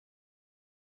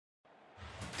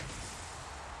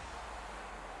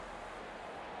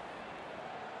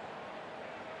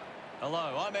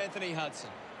Hello, I'm Anthony Hudson.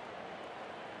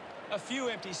 A few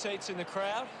empty seats in the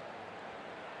crowd.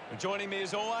 And joining me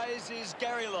as always is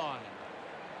Gary Lyon.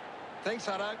 Thanks,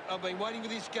 Hutto. I've been waiting for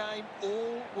this game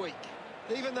all week.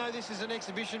 Even though this is an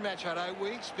exhibition match, Hutto,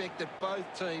 we expect that both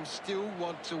teams still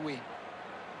want to win.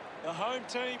 The home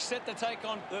team set to take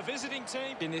on the visiting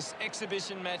team in this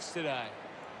exhibition match today.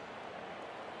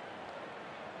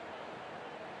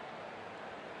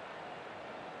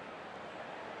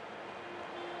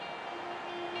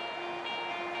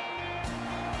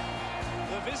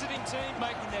 The visiting team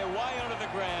making their way onto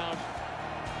the ground.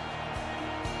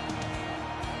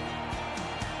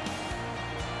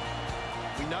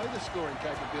 We know the scoring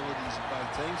capabilities of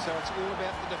both teams, so it's all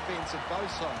about the defence of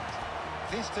both sides.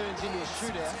 If this turns into a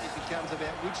shootout, it becomes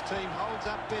about which team holds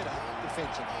up better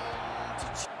defensively.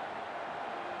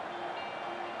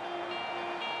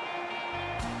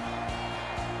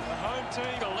 The home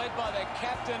team are led by their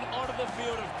captain onto the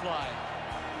field of play.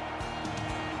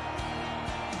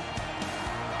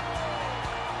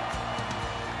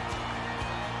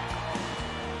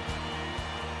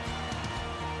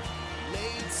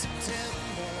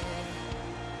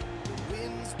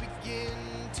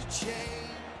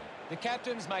 The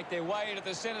captains make their way to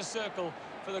the centre circle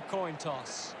for the coin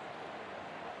toss.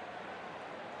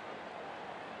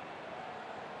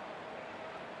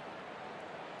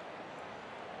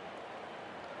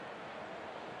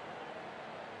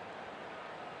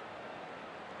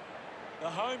 The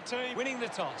home team winning the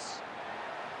toss.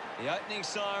 The opening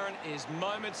siren is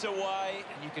moments away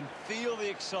and you can feel the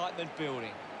excitement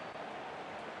building.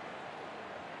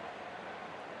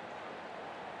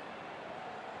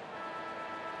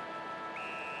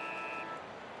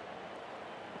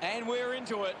 And we're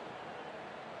into it.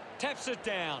 Taps it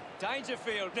down.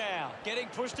 Dangerfield now. Getting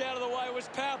pushed out of the way was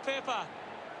Pepper.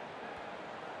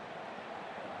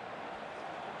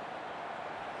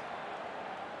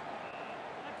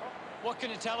 What can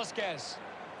you tell us, Gaz?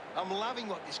 I'm loving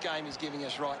what this game is giving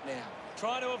us right now.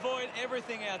 Trying to avoid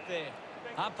everything out there.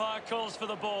 Umpire calls for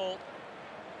the ball.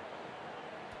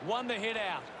 Won the hit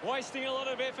out. Wasting a lot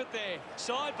of effort there.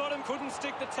 Side bottom couldn't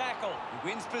stick the tackle. He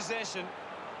wins possession.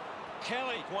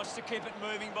 Kelly wants to keep it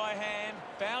moving by hand.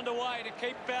 Found a way to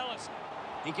keep balance.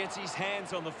 He gets his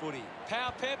hands on the footy.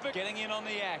 Pepper getting in on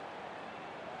the act.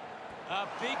 A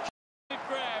big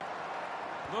grab.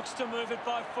 Looks to move it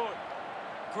by foot.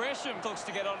 Gresham looks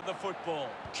to get onto the football.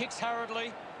 Kicks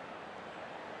hurriedly.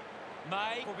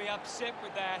 May will be upset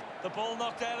with that. The ball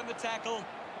knocked out in the tackle.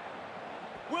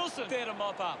 Wilson there to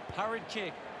mop up. Hurried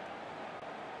kick.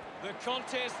 The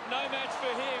contest, no match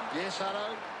for him. Yes,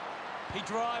 Hutto. He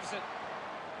drives it.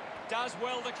 Does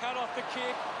well to cut off the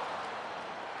kick.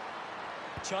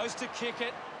 Chose to kick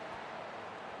it.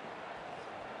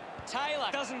 Taylor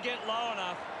doesn't get low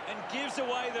enough and gives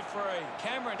away the free.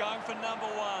 Cameron going for number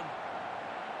one.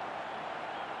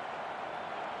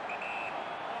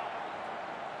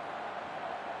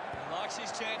 He likes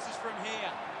his chances from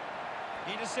here.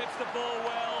 Intercepts the ball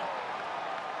well.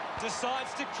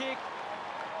 Decides to kick.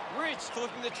 Rich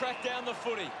looking to track down the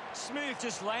footy. Smooth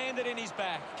just landed in his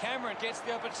back. Cameron gets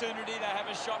the opportunity to have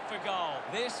a shot for goal.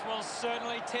 This will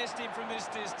certainly test him from this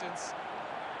distance.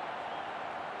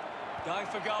 Going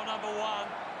for goal number one.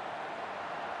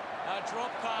 A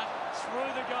drop punt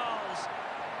through the goals.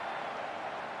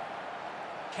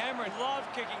 Cameron loved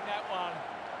kicking that one.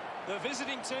 The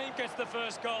visiting team gets the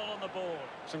first goal on the board.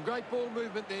 Some great ball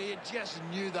movement there. You just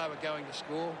knew they were going to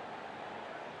score.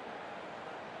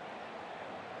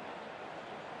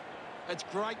 It's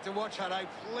great to watch, Hutto.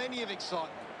 Plenty of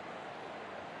excitement.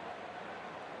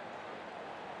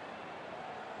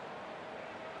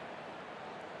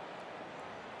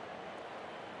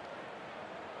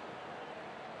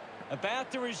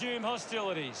 About to resume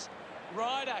hostilities.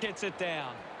 Ryder gets it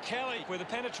down. Kelly with a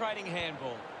penetrating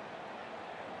handball.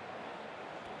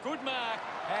 Good mark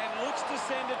and looks to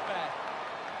send it back.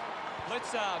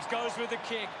 Blitzarves goes with the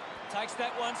kick. Takes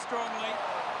that one strongly.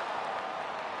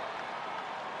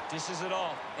 Dishes it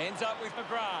off. Ends up with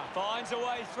McGrath. Finds a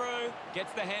way through.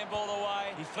 Gets the handball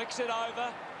away. He flicks it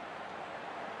over.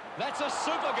 That's a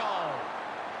super goal.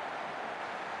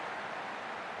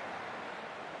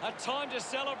 A time to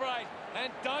celebrate.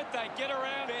 And don't they get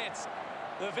around bets.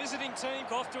 The visiting team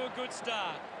off to a good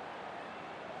start.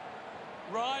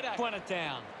 Ryder won it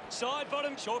down. Side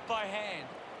bottom short by hand.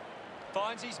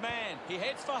 Finds his man. He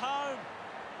heads for home.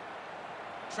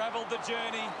 Travelled the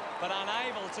journey, but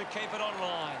unable to keep it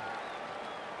online.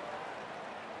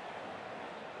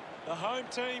 The home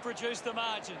team produced the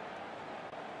margin.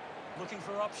 Looking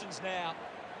for options now.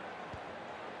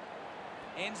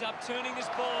 Ends up turning this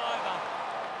ball over.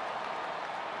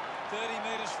 30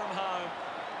 metres from home.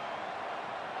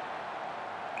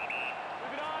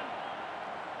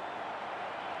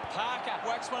 Parker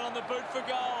whacks one on the boot for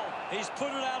goal. He's put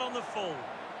it out on the full.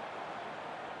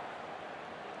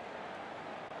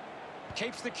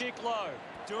 Keeps the kick low.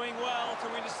 Doing well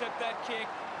to intercept that kick.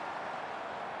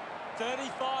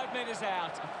 35 metres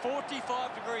out. A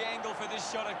 45-degree angle for this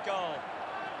shot at goal.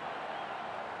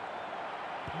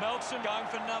 Melkson going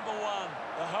for number one.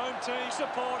 The home team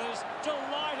supporters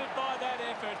delighted by that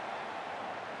effort.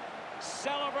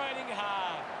 Celebrating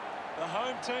hard. The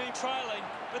home team trailing,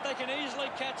 but they can easily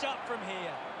catch up from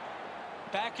here.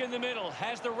 Back in the middle,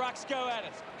 has the rucks go at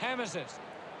it. Hammers it.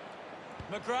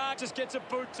 McGrath just gets a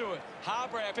boot to it.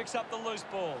 Harbrow picks up the loose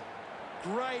ball.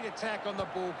 Great attack on the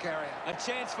ball carrier. A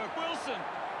chance for Wilson.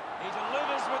 He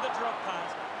delivers with a drop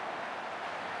punt.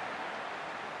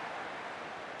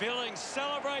 Billings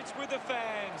celebrates with the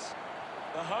fans.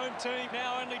 The home team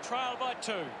now only trail by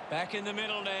 2. Back in the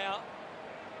middle now.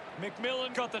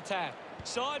 McMillan got the tap.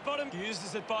 Side bottom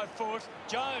uses it by foot.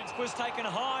 Jones was taken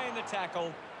high in the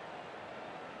tackle.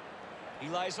 He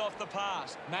lays off the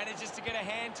pass. Manages to get a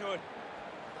hand to it.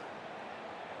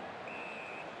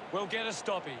 We'll get a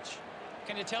stoppage.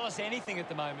 Can you tell us anything at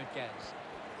the moment, Gaz?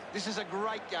 This is a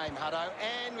great game, Hutto,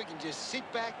 and we can just sit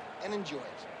back and enjoy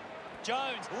it.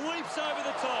 Jones leaps over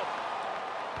the top.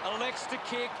 Elects to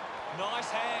kick. Nice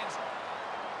hands.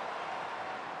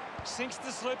 Sinks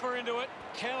the slipper into it.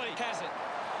 Kelly has it.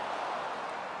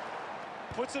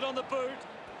 Puts it on the boot.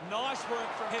 Nice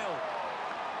work from Hill.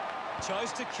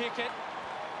 Chose to kick it.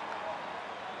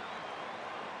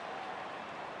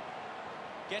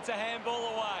 Gets a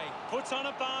handball away. Puts on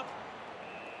a bump.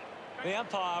 The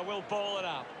umpire will ball it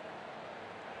up.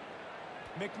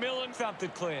 McMillan thumped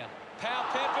it clear.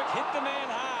 Powell-Petrick hit the man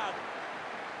hard.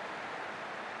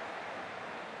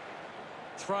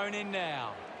 Thrown in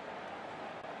now.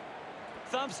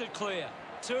 Thumps it clear.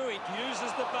 Tui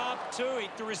uses the bump. Tui,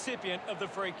 the recipient of the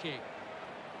free kick.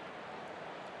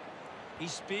 He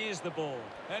spears the ball.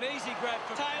 An easy grab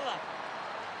for Taylor.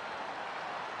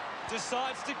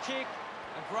 Decides to kick.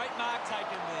 A great mark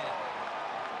taken there.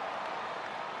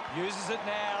 Uses it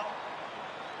now.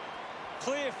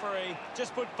 Clear free.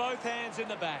 Just put both hands in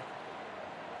the back.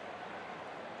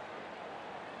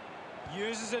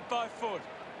 Uses it by foot.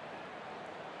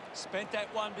 Spent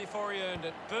that one before he earned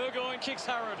it. Burgoyne kicks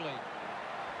hurriedly.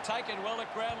 Taken well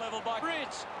at ground level by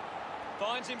Rich.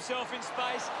 Finds himself in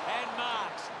space and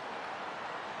marks.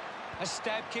 A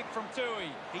stab kick from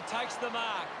Tui. He takes the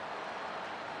mark.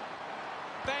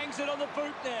 Bangs it on the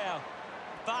boot now.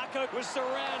 Barker was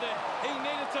surrounded. He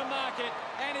needed to mark it,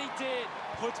 and he did.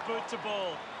 Puts boot to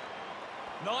ball.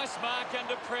 Nice mark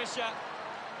under pressure.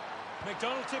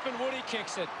 McDonald Tippenwoody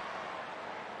kicks it.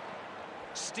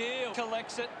 Steele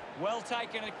collects it. Well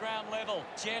taken at ground level.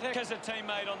 Jetta has a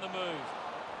teammate on the move.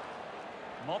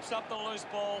 Mops up the loose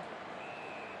ball.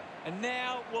 And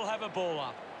now we'll have a ball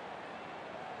up.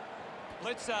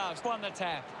 Litzar's won the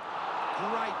tap.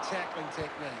 Great tackling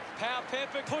technique.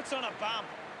 Powell-Petrick puts on a bump.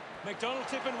 McDonald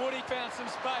Tippenwoody found some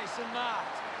space and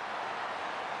marked.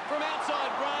 From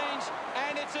outside range,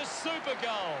 and it's a super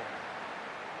goal.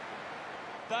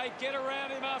 They get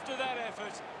around him after that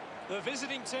effort. The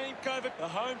visiting team covered the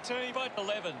home team by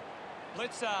 11.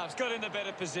 Litzar's got in the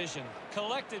better position.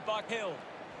 Collected by Hill.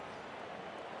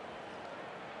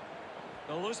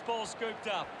 The loose ball scooped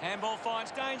up. Handball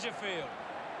finds Dangerfield.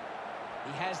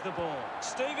 He has the ball.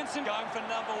 Stevenson going for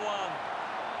number one.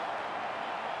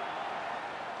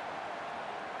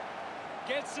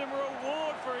 Gets some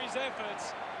reward for his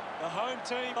efforts. The home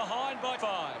team behind by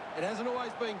 5. It hasn't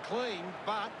always been clean,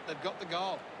 but they've got the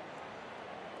goal.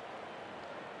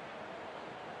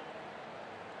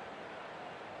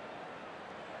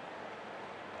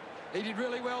 He did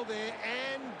really well there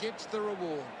and gets the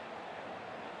reward.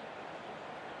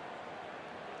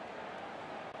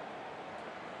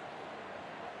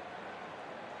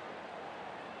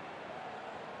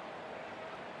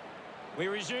 We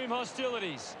resume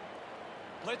hostilities.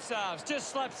 Litzar's just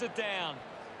slaps it down.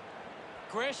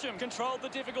 Gresham controlled the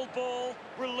difficult ball.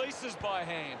 Releases by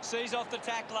hand. Sees off the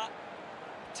tackler.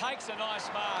 Takes a nice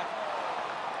mark.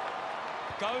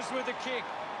 Goes with the kick.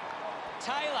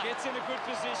 Taylor gets in a good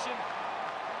position.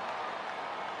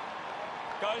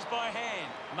 Goes by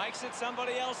hand. Makes it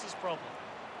somebody else's problem.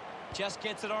 Just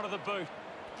gets it onto the boot.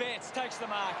 Betts takes the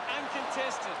mark.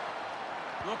 Uncontested.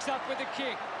 Looks up with the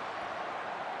kick.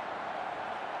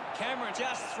 Cameron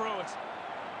just threw it.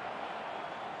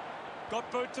 Got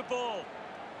boot to ball.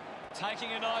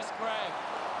 Taking a nice grab.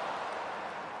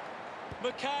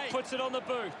 McKay puts it on the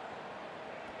boot.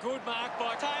 Good mark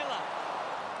by Taylor.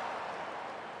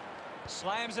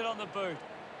 Slams it on the boot.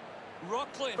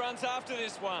 Rockcliffe runs after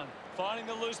this one. Finding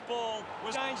the loose ball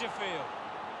was Dangerfield.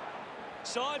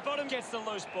 Side bottom gets the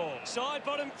loose ball. Side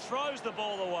bottom throws the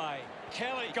ball away.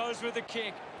 Kelly goes with the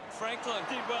kick. Franklin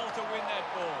did well to win that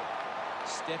ball.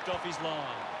 Stepped off his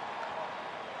line.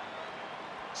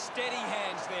 Steady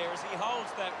hands there as he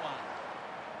holds that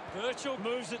one. Virtual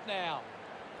moves it now.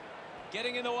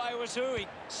 Getting in the way was Hui.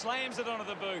 Slams it onto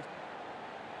the boot.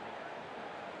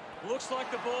 Looks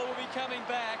like the ball will be coming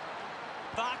back.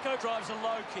 Barco drives a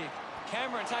low kick.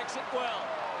 Cameron takes it well.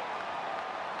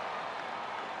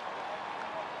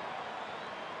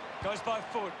 Goes by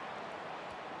foot.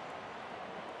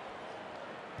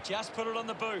 Just put it on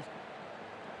the boot.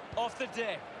 Off the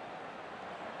deck.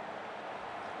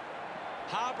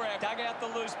 Harbrow dug out the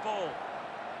loose ball.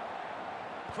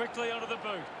 Quickly onto the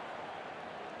boot.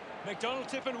 McDonald,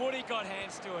 Tip and Woody got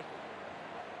hands to it.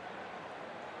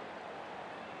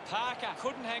 Parker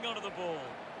couldn't hang on to the ball.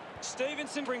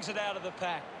 Stevenson brings it out of the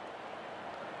pack.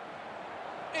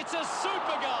 It's a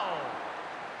super goal.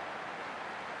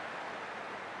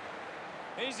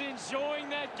 He's enjoying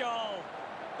that goal.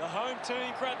 The home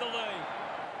team grab the lead.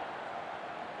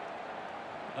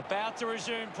 About to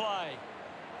resume play.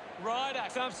 Ryder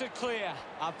thumps it clear.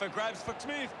 Up for grabs for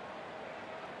Smith.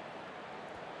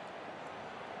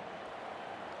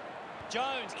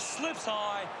 Jones slips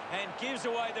high and gives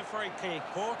away the free kick.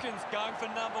 Hawkins going for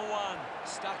number one.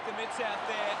 Stuck the mitts out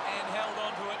there and held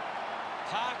onto it.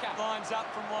 Parker lines up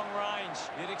from long range.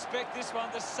 You'd expect this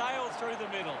one to sail through the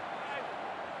middle.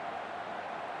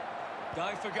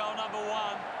 Going for goal number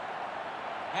one.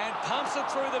 And pumps it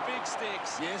through the big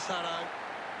sticks. Yes, Hutto.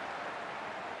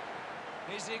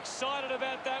 He's excited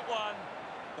about that one.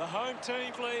 The home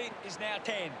team lead is now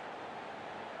 10.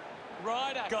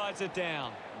 Ryder guides it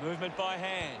down. Movement by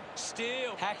hand.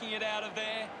 Steele hacking it out of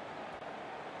there.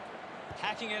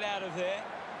 Hacking it out of there.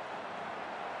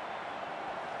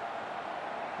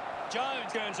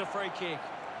 Jones earns a free kick.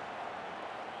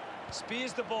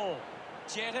 Spears the ball.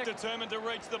 Jetta determined to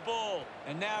reach the ball.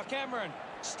 And now Cameron.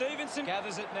 Stevenson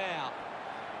gathers it now.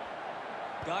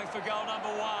 Going for goal number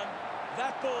one.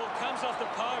 That ball comes off the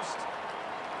post.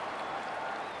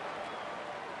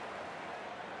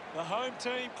 The home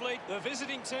team lead, the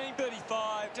visiting team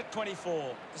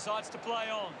 35-24. Decides to play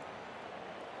on.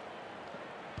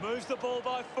 Moves the ball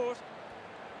by foot.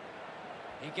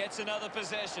 He gets another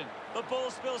possession. The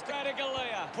ball spills to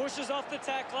Galea. Pushes off the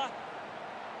tackler.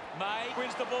 May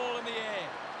wins the ball in the air.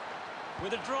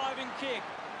 With a driving kick.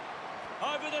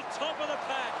 Over the top of the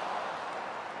pack.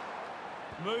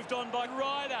 Moved on by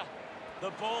Ryder.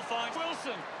 The ball finds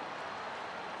Wilson.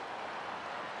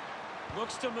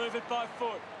 Looks to move it by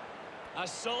foot. A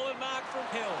solid mark from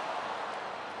Hill.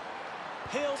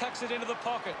 Hill tucks it into the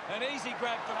pocket. An easy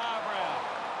grab from Harbrow.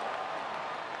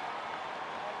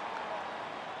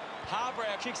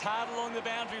 Harbrow kicks hard along the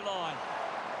boundary line.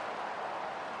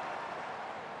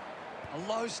 A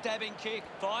low stabbing kick.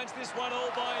 Finds this one all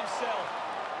by himself.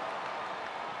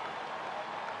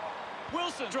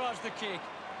 Wilson drives the kick.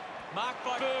 Marked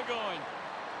by Burgoyne.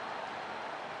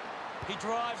 He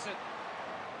drives it.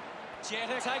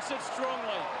 Jetta takes it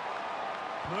strongly.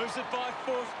 Moves it by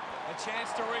foot. A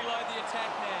chance to reload the attack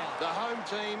now. The home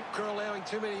team are allowing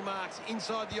too many marks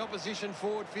inside the opposition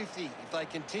forward 50. If they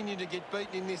continue to get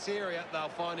beaten in this area, they'll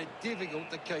find it difficult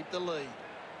to keep the lead.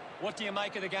 What do you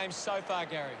make of the game so far,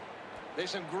 Gary?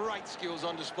 There's some great skills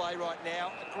on display right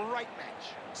now. A great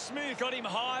match. Smith got him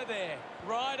high there.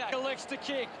 Ryder elects to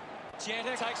kick.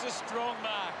 Jetta takes a strong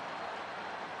mark.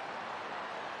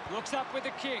 Looks up with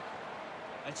a kick.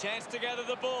 A chance to gather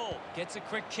the ball. Gets a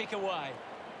quick kick away.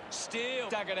 Steele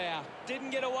dug it out.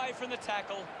 Didn't get away from the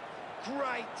tackle.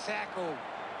 Great tackle.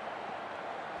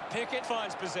 Pickett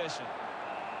finds possession.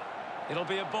 It'll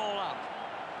be a ball up.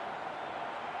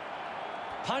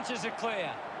 Punches it clear.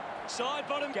 Side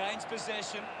bottom gains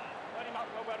possession.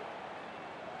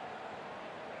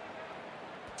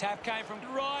 Tap came from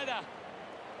Ryder.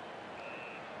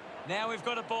 Now we've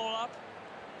got a ball up.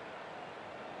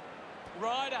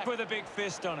 Ryder with a big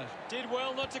fist on it. Did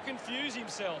well not to confuse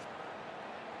himself.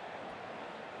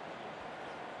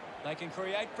 They can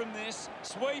create from this.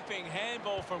 Sweeping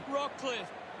handball from Rockcliffe.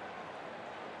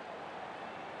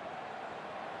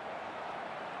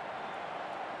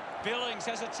 Billings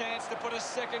has a chance to put a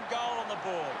second goal on the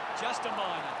board. Just a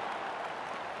minor.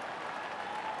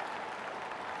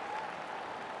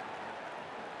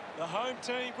 The home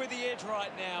team with the edge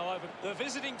right now over the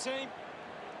visiting team.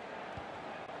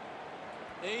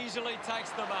 Easily takes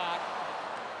the mark.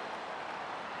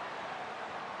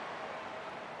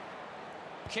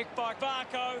 Kick by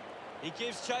Barco. He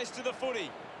gives chase to the footy.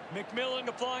 McMillan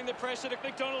applying the pressure to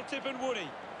McDonald, Tip and Woody.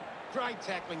 Great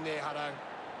tackling there, Hutto.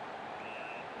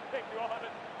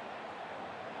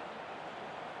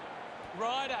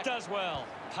 Ryder does well.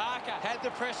 Parker had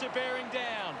the pressure bearing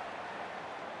down.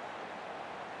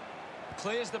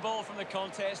 Clears the ball from the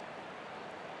contest.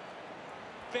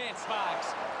 Betts marks.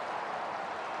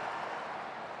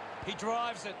 He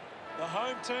drives it. The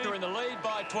home team are in the lead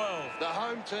by 12. The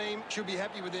home team should be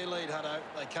happy with their lead, Hutto.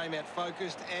 They came out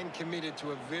focused and committed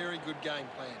to a very good game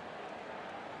plan.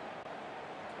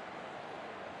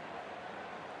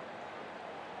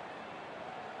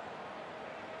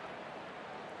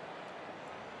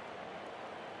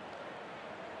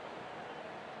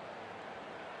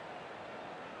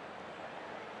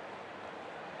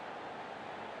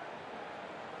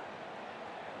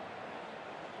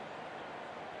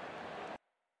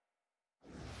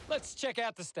 Let's check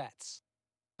out the stats.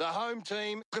 The home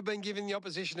team have been giving the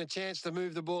opposition a chance to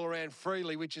move the ball around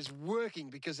freely, which is working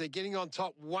because they're getting on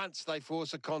top once they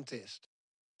force a contest.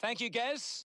 Thank you,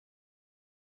 Gaz.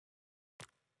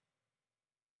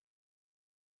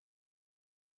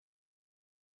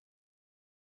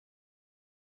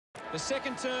 The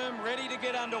second term ready to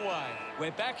get underway.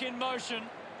 We're back in motion.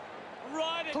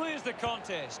 Ryder clears the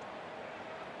contest.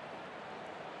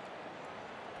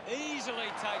 Easily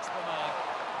takes the mark.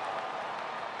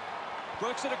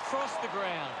 Works it across the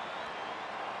ground.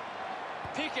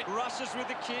 Pickett rushes with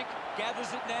the kick,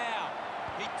 gathers it now.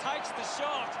 He takes the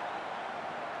shot.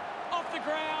 Off the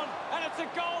ground, and it's a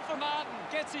goal for Martin.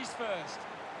 Gets his first.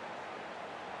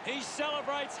 He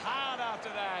celebrates hard after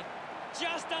that.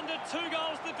 Just under 2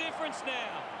 goals the difference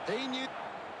now. He knew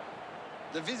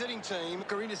the visiting team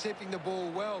are intercepting the ball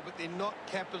well, but they're not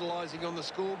capitalising on the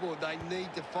scoreboard. They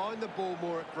need to find the ball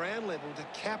more at ground level to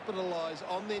capitalise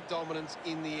on their dominance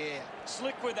in the air.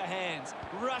 Slick with the hands,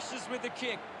 rushes with the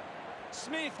kick.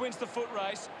 Smith wins the foot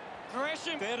race.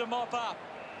 Gresham there to mop up.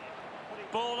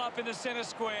 Ball up in the centre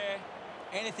square.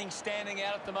 Anything standing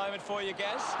out at the moment for you,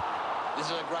 Gaz? This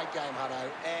is a great game, Hutto,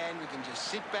 and we can just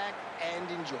sit back and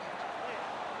enjoy it.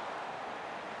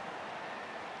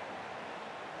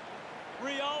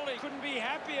 Rioli couldn't be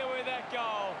happier with that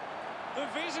goal. The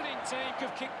visiting team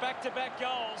have kicked back-to-back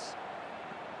goals.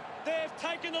 They've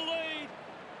taken the lead.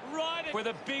 Ryder with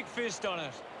a big fist on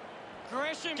it.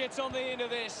 Gresham gets on the end of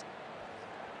this.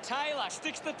 Taylor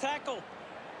sticks the tackle.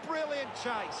 Brilliant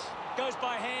chase. Goes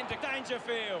by hand to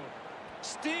Dangerfield.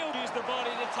 Steele used the body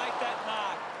to take that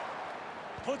mark.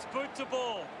 Puts boot to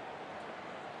ball.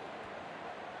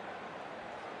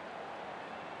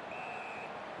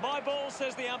 My ball,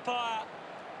 says the umpire.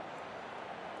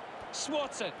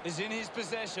 Swats it, is in his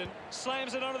possession.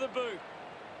 Slams it onto the boot.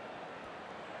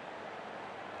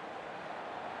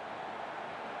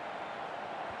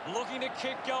 Looking to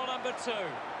kick goal number 2.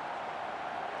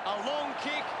 A long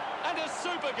kick and a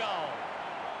super goal.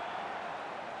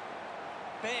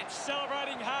 Betts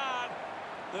celebrating hard.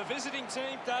 The visiting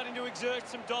team starting to exert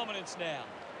some dominance now.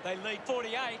 They lead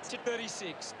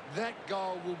 48-36. That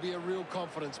goal will be a real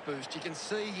confidence boost. You can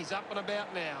see he's up and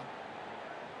about now.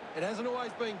 It hasn't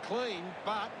always been clean,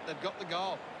 but they've got the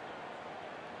goal.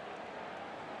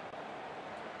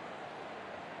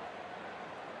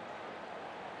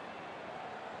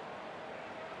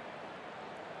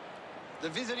 The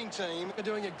visiting team are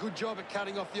doing a good job at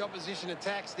cutting off the opposition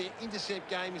attacks. Their intercept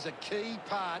game is a key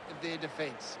part of their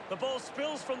defence. The ball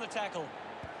spills from the tackle.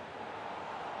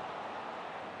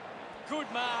 Good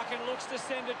mark and looks to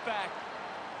send it back.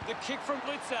 The kick from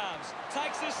Blitzarms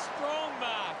takes a strong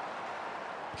mark.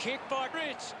 Kick by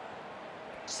Rich.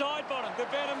 Side bottom, the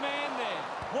better man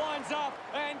there. Winds up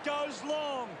and goes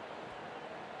long.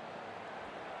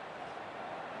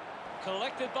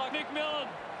 Collected by McMillan.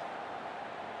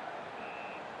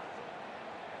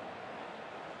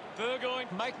 Burgoyne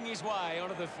making his way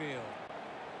onto the field.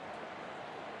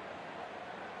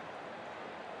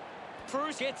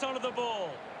 Bruce gets onto the ball.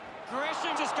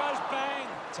 Gresham just goes bang.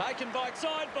 Taken by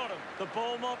side bottom. The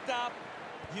ball mopped up.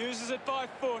 Uses it by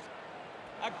foot.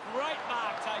 A great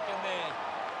mark taken there.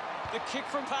 The kick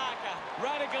from Parker.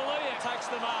 Radaglia takes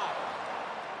the mark.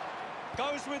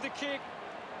 Goes with the kick.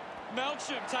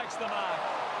 Melcham takes the mark.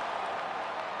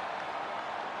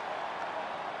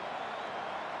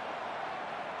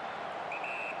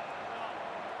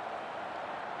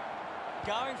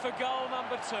 Going for goal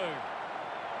number 2.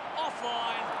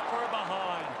 Offline for a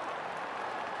behind.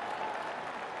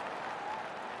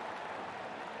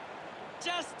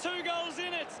 Just 2 goals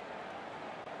in it.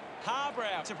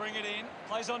 Harbrow to bring it in.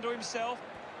 Plays onto himself.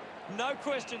 No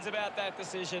questions about that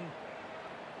decision.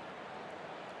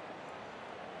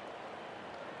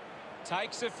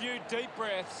 Takes a few deep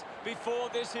breaths before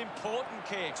this important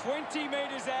kick. 20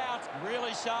 metres out.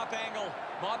 Really sharp angle.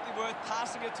 Might be worth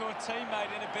passing it to a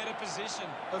teammate in a better position.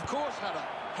 Of course, Hutto.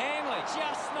 Hanley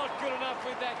just not good enough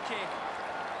with that kick.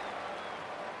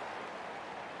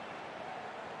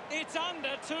 It's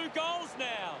under 2 goals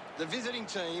now. The visiting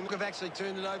team have actually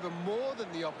turned it over more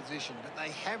than the opposition, but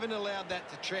they haven't allowed that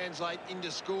to translate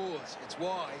into scores. It's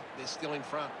why they're still in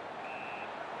front.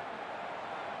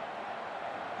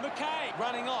 McKay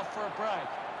running off for a break.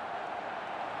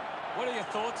 What are your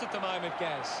thoughts at the moment,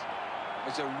 Gaz?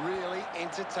 It's a really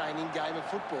entertaining game of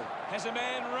football. Has a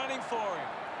man running for him.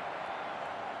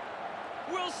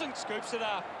 Wilson scoops it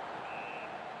up.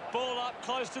 Ball up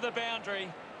close to the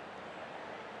boundary.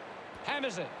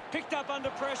 Hammers it. Picked up under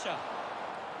pressure.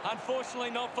 Unfortunately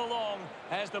not for long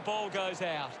as the ball goes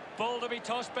out. Ball to be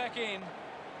tossed back in.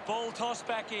 Ball tossed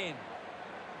back in.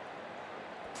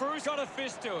 Prew's got a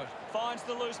fist to it. Finds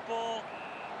the loose ball.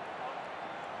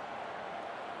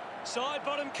 Side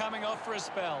bottom coming off for a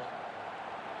spell.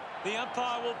 The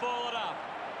umpire will ball it up.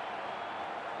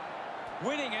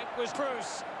 Winning it was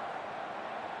Bruce.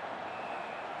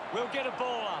 We'll get a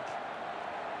ball up.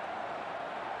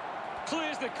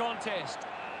 Clears the contest.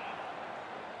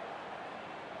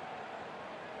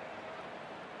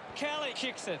 Kelly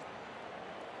kicks it.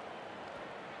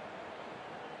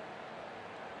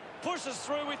 Pushes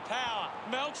through with power.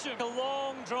 Melcham, a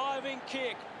long driving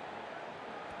kick.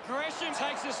 Gresham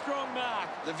takes a strong mark.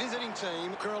 The visiting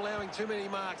team are allowing too many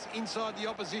marks inside the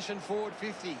opposition forward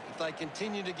 50. If they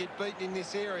continue to get beaten in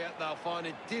this area, they'll find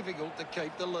it difficult to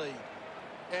keep the lead.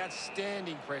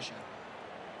 Outstanding pressure.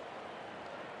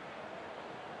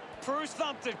 Bruce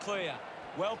thumped it clear.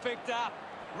 Well picked up.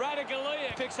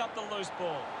 Radaglia picks up the loose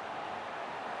ball.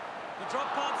 The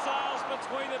drop punt sails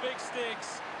between the big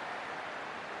sticks.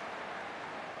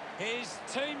 His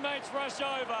teammates rush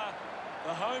over.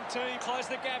 The home team close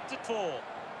the gap to 4.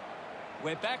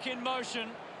 We're back in motion.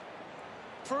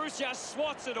 Bruce just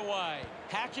swats it away,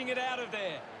 hacking it out of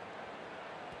there.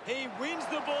 He wins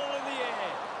the ball in the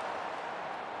air.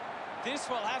 This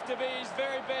will have to be his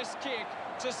very best kick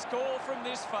to score from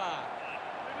this far.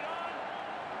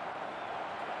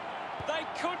 They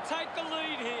could take the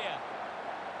lead here.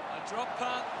 A drop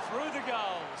punt through the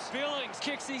goals. Billings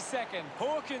kicks his second.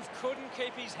 Hawkins couldn't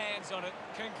keep his hands on it.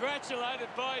 Congratulated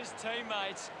by his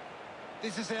teammates.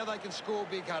 This is how they can score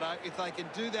big, Hutto. If they can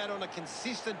do that on a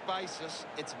consistent basis,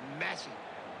 it's massive.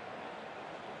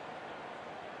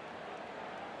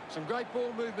 Some great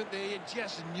ball movement there. You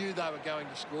just knew they were going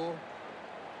to score.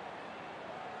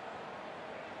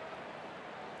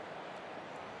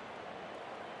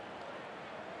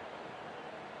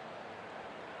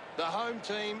 The home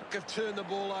team have turned the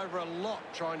ball over a lot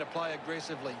trying to play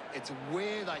aggressively. It's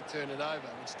where they turn it over,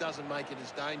 which doesn't make it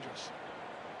as dangerous.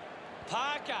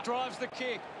 Parker drives the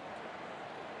kick.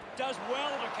 Does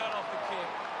well to cut off the kick.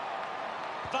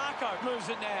 Barco moves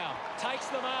it now. Takes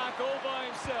the mark all by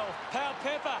himself. Powell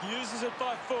Pepper uses it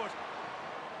by foot.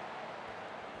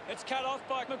 It's cut off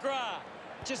by McGrath.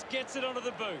 Just gets it onto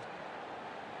the boot.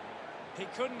 He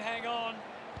couldn't hang on.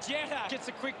 Jetta gets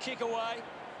a quick kick away.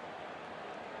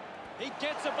 He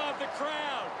gets above the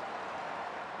crowd.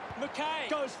 McKay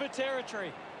goes for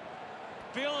territory.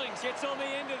 Billings gets on the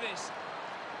end of this.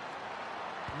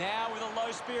 Now with a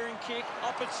low spearing kick.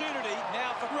 Opportunity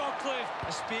now for Rockcliffe.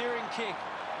 A spearing kick.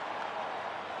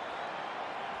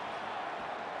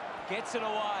 Gets it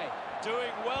away.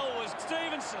 Doing well was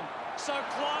Stevenson. So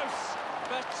close,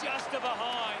 but just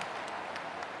behind.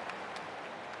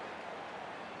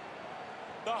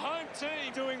 The home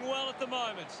team doing well at the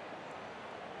moment.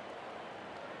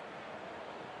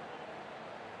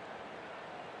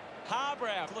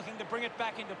 Harbrow looking to bring it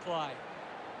back into play.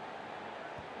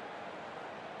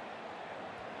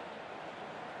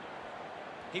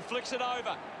 He flicks it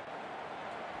over.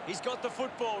 He's got the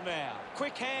football now.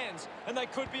 Quick hands, and they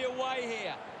could be away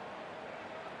here.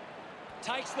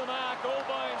 Takes the mark all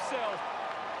by himself.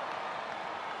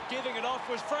 Giving it off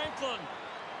was Franklin.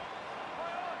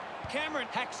 Cameron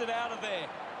hacks it out of there.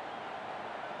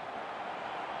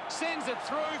 Sends it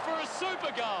through for a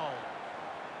super goal.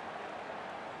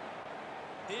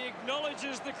 He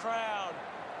acknowledges the crowd.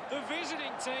 The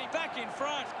visiting team back in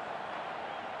front.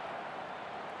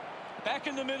 Back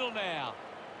in the middle now.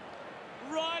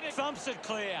 Right, thumps it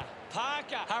clear.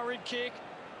 Parker, hurried kick.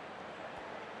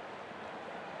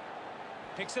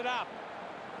 Picks it up.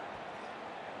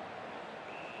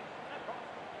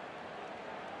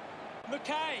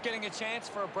 McKay getting a chance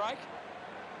for a break.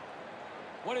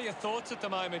 What are your thoughts at the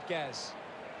moment, Gaz?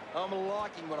 I'm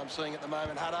liking what I'm seeing at the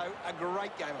moment, Hutto. A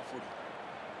great game of footy.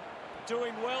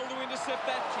 Doing well to intercept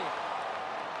that kick.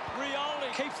 Rioli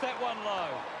keeps that one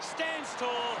low. Stands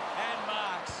tall and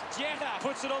marks. Jetta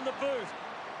puts it on the boot.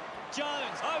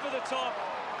 Jones over the top.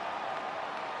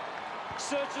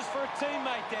 Searches for a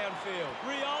teammate downfield.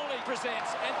 Rioli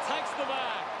presents and takes the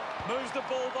mark. Moves the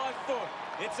ball by foot.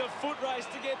 It's a foot race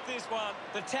to get this one.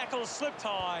 The tackle slipped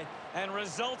high and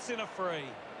results in a free.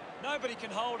 Nobody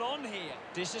can hold on here.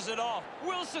 Dishes it off.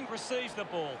 Wilson receives the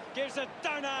ball. Gives it,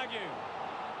 don't argue.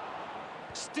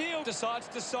 Steele decides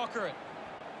to soccer it.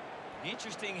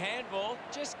 Interesting handball.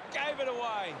 Just gave it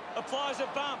away. Applies a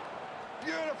bump.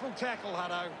 Beautiful tackle,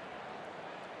 Hutto.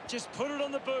 Just put it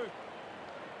on the boot.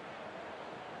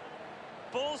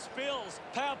 Ball spills.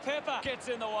 Pau Pepper gets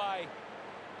in the way.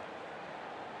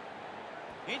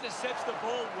 Intercepts the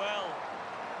ball well.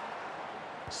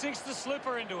 Sinks the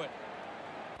slipper into it.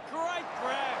 Great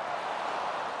grab.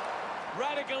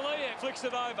 Radaglia flicks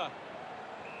it over.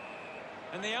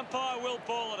 And the umpire will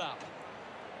ball it up.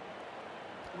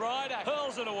 Ryder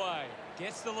hurls it away.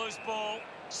 Gets the loose ball.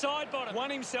 Side bottom. Won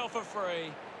himself a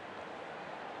free.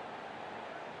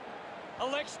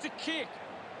 Elects to kick.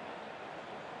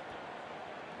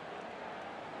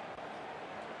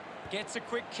 Gets a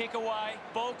quick kick away.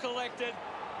 Ball collected.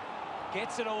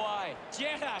 Gets it away.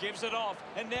 Jetta gives it off.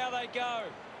 And now they go.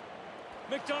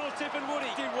 McDonald, Tip and Woody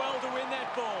did well to win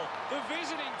that ball. The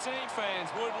visiting team fans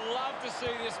would love to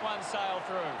see this one sail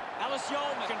through. Alice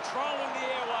Yeoman controlling the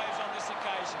airwaves on this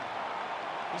occasion.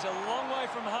 He's a long way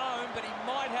from home, but he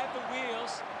might have the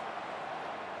wheels.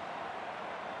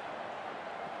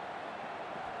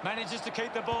 Manages to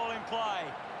keep the ball in play.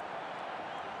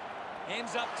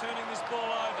 Ends up turning this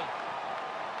ball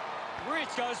over.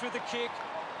 Rich goes with the kick.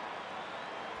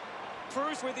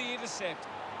 Bruce with the intercept.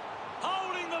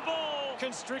 Holding the ball.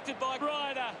 Constricted by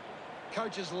Ryder.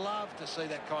 Coaches love to see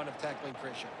that kind of tackling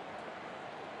pressure.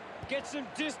 Gets some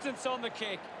distance on the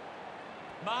kick.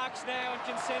 Marks now and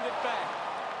can send it back.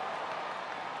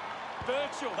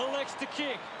 Birchall elects to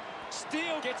kick.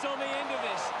 Steele gets on the end of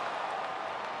this.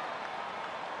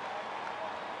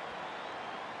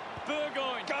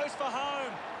 Burgoyne goes for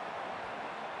home.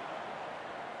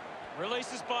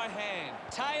 Releases by hand.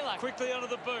 Taylor quickly onto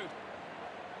the boot.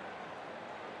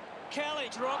 Kelly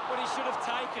dropped what he should have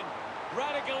taken.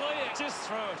 Radaglia just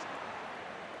threw it.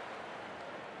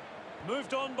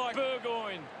 Moved on by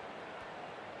Burgoyne.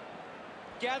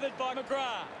 Gathered by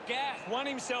McGrath. Gaff won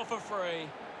himself a free.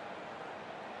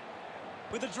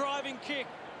 With a driving kick.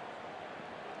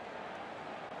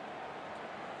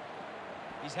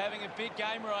 He's having a big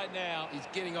game right now. He's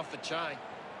getting off the chain.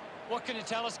 What can you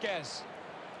tell us, Gaz?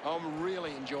 I'm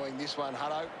really enjoying this one,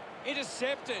 Hutto.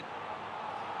 Intercepted.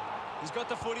 He's got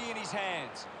the footy in his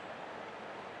hands.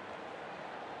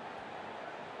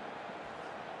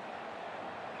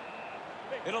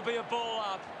 It'll be a ball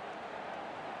up.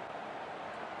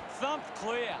 Thumped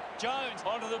clear. Jones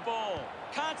onto the ball.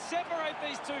 Can't separate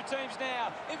these two teams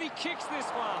now if he kicks this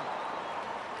one.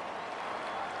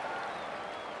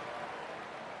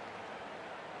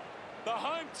 The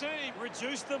home team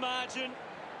reduced the margin.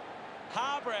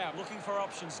 Harbrow looking for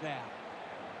options now.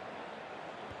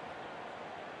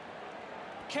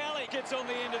 Kelly gets on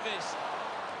the end of this.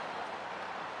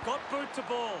 Got boot to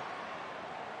ball.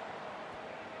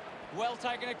 Well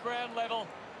taken at ground level.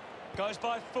 Goes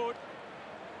by foot.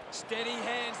 Steady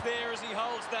hands there as he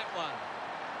holds that one.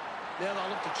 Now they'll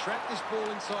look to trap this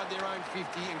ball inside their own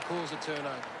 50 and cause a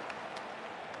turnover.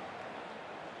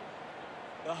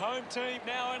 The home team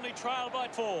now only trail by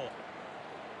 4.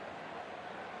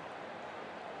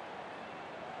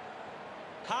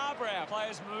 Harbrow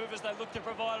players move as they look to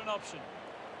provide an option.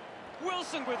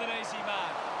 Wilson with an easy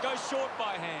mark. Goes short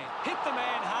by hand. Hit the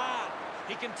man hard.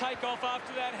 He can take off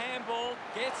after that handball.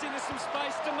 Gets into some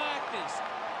space to mark this.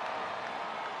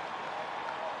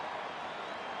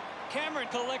 Cameron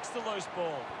collects the loose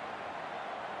ball.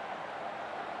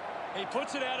 He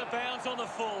puts it out of bounds on the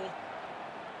full.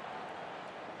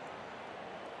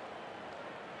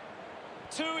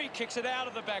 Tui kicks it out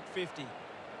of the back 50.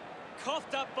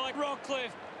 Coughed up by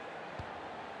Rockcliffe.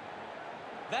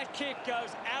 That kick goes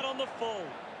out on the full.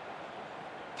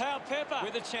 Pau Pepper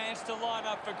with a chance to line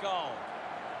up for goal.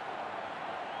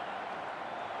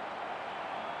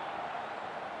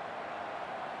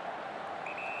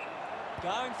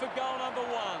 Going for goal number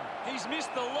 1. He's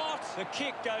missed the lot. The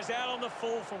kick goes out on the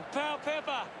full from Pau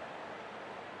Pepper.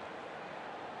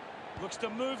 Looks to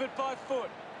move it by foot.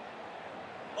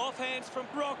 Offhands from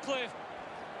Rockcliffe.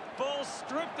 Ball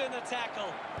stripped in the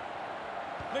tackle.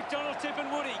 McDonald, Tip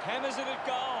and Woody hammers it at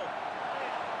goal.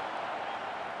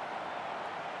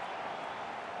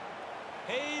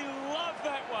 He loved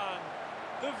that one.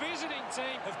 The visiting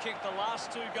team have kicked the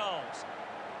last 2 goals.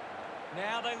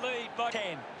 Now they lead by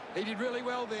 10. He did really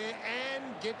well there and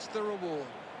gets the reward.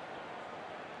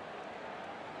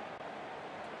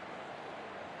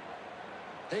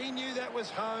 He knew that was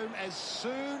home as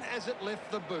soon as it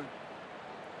left the boot.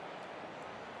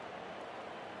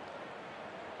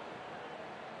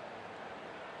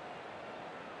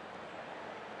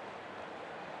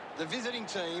 The visiting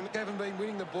team haven't been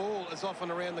winning the ball as often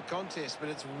around the contest, but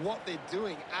it's what they're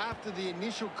doing after the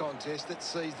initial contest that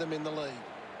sees them in the lead.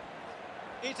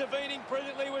 Intervening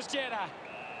brilliantly was Jeddah.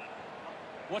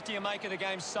 What do you make of the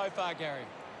game so far, Gary?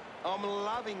 I'm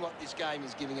loving what this game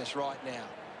is giving us right now.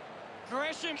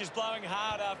 Gresham is blowing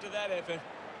hard after that effort.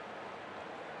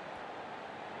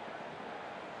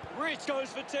 Rich goes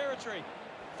for territory.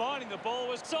 Finding the ball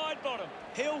was side bottom.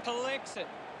 Hill collects it.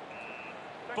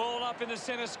 Ball up in the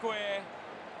centre square.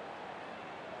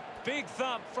 Big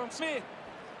thump from Smith.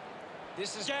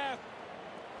 This is Gaff.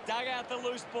 Dug out the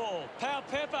loose ball. Powell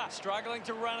Pepper struggling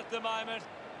to run at the moment.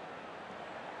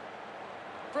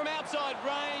 From outside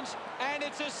range, and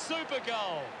it's a super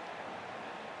goal.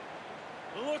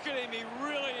 Look at him, he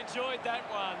really enjoyed that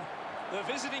one. The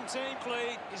visiting team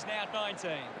lead is now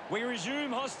 19. We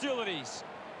resume hostilities.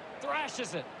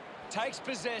 Thrashes it. Takes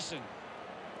possession.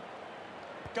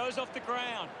 Goes off the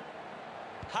ground.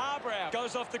 Harbrow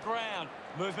goes off the ground.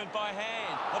 Movement by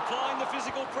hand. Applying the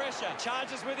physical pressure.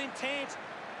 Charges with intent.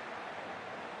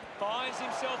 Finds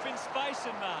himself in space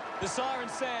and mark. The siren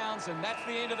sounds, and that's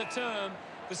the end of the term.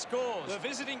 The scores: the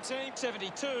visiting team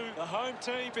 72, the home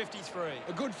team 53.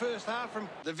 A good first half from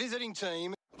the visiting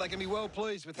team. They can be well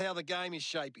pleased with how the game is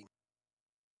shaping.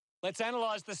 Let's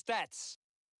analyse the stats.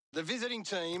 The visiting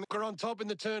team are on top in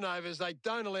the turnovers. They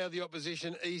don't allow the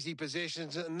opposition easy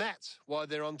possessions, and that's why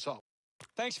they're on top.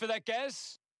 Thanks for that,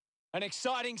 Gaz. An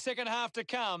exciting second half to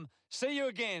come. See you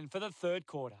again for the third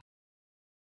quarter.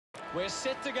 We're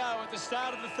set to go at the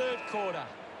start of the third quarter.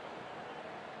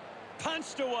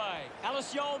 Punched away.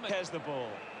 Alice Yolman has the ball.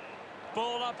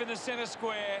 Ball up in the centre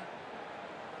square.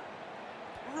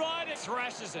 Ryder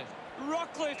thrashes it.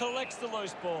 Rockcliffe collects the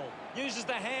loose ball. Uses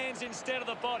the hands instead of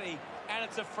the body. And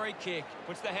it's a free kick.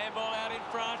 Puts the handball out in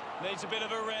front. Needs a bit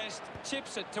of a rest.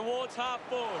 Chips it towards half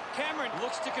forward. Cameron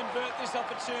looks to convert this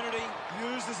opportunity.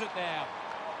 Uses it now.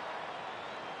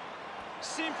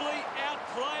 Simply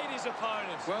outplayed his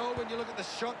opponents. Well, when you look at the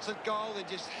shots at goal, there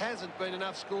just hasn't been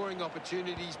enough scoring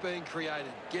opportunities being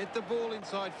created. Get the ball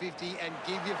inside 50 and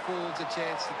give your forwards a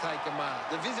chance to take a mark.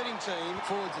 The visiting team,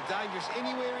 forwards are dangerous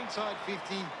anywhere inside 50.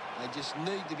 They just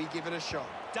need to be given a shot.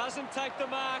 Doesn't take the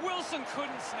mark. Wilson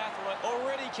couldn't snaffle it.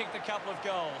 Already kicked a couple of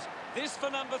goals. This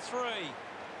for number 3.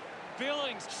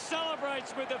 Billings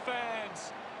celebrates with the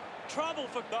fans. Trouble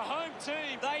for the home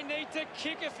team. They need to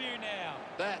kick a few now.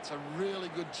 That's a really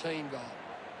good team goal.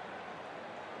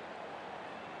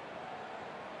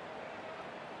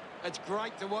 It's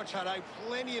great to watch, Hutto.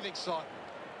 Plenty of excitement.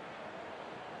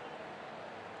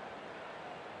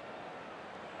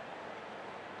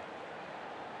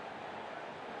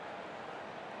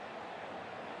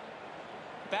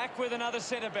 Back with another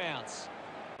centre bounce.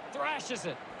 Thrashes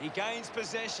it. He gains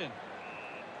possession.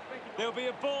 There'll be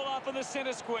a ball up in the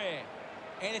centre square.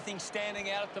 Anything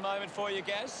standing out at the moment for you,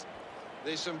 Gaz?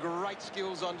 There's some great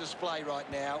skills on display right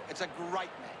now. It's a great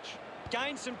match.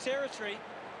 Gains some territory.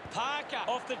 Parker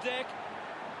off the deck.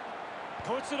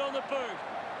 Puts it on the boot.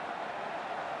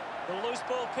 The loose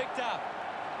ball picked up.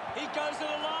 He goes it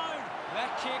alone.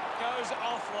 That kick goes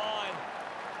offline.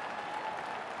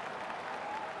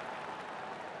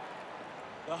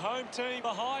 The home team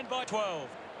behind by 12.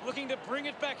 Looking to bring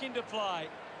it back into play.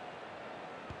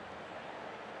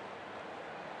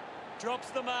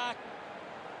 Drops the mark.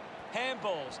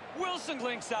 Handballs. Wilson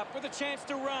links up with a chance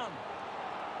to run.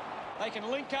 They can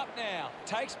link up now.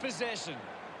 Takes possession.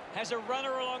 Has a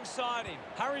runner alongside him.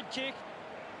 Hurried kick.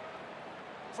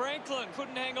 Franklin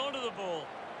couldn't hang on to the ball.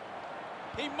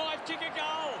 He might kick a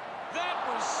goal. That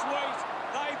was sweet.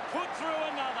 They put through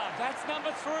another. That's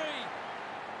number 3.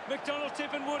 McDonald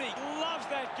Tippenwoody loves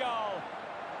that goal.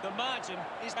 The margin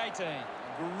is 18.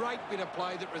 A great bit of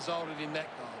play that resulted in that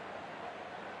goal.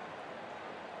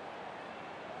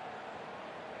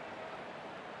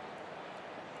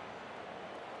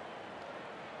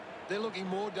 They're looking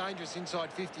more dangerous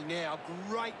inside 50 now.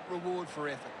 Great reward for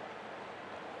effort.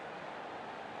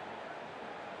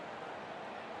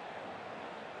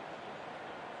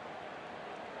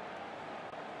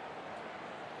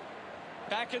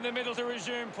 Back in the middle to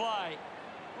resume play.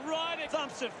 Ryder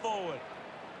thumps it forward.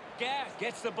 Gaff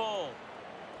gets the ball.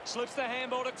 Slips the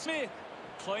handball to Smith.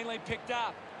 Cleanly picked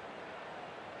up.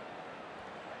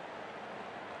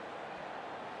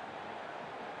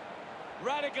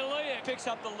 Radaglia picks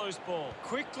up the loose ball.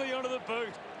 Quickly onto the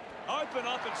boot. Open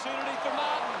opportunity for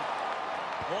Martin.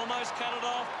 Almost cut it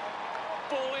off.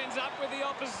 Ball ends up with the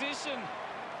opposition.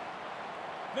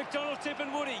 McDonald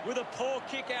Tippenwoody with a poor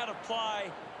kick out of play.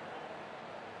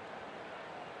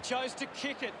 Chose to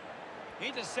kick it.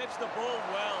 Intercepts the ball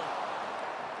well.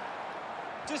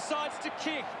 Decides to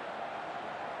kick.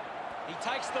 He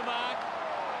takes the mark.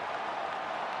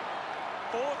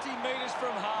 40 metres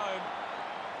from home.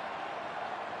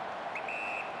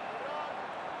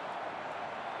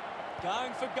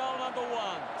 Going for goal number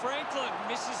 1. Franklin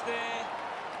misses there.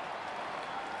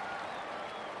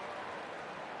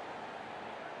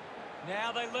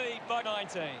 Now they lead by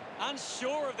 19.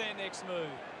 Unsure of their next move.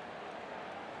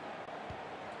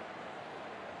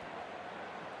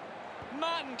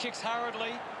 Martin kicks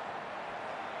hurriedly.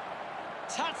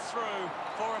 Touch through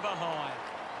for a behind.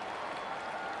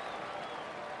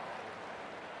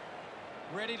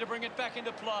 Ready to bring it back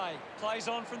into play. Plays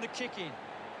on from the kick-in.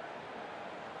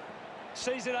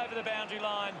 Sees it over the boundary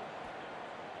line.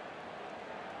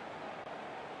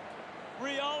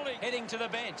 Rioli heading to the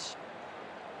bench.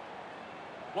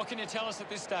 What can you tell us at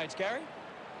this stage, Gary?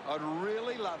 I'd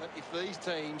really love it if these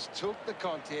teams took the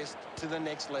contest to the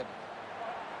next level.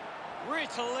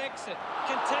 Recollects it.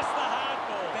 Contests the hard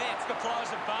ball. Betts applies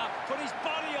a bump. Put his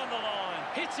body on the line.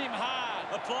 Hits him hard.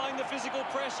 Applying the physical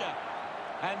pressure.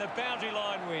 And the boundary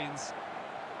line wins.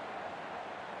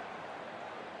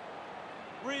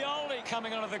 Rioli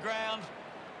coming onto the ground.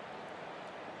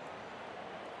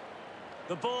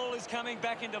 The ball is coming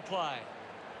back into play.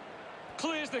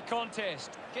 Clears the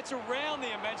contest. Gets around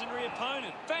the imaginary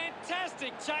opponent.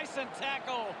 Fantastic chase and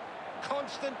tackle.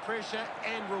 Constant pressure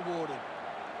and rewarded.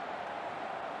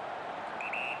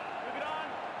 Move it on.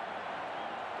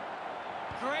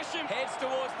 Gresham heads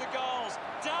towards the goals.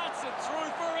 Darts it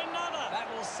through for another. That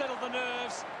will settle the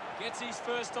nerves. Gets his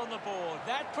first on the board.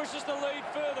 That pushes the lead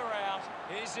further out.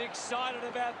 He's excited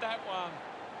about that one.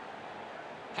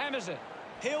 Hammers it.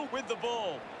 Hill with the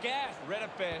ball. Gaff read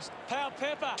it best.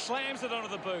 Pepper slams it onto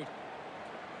the boot.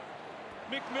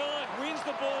 McMillan wins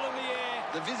the ball in the air.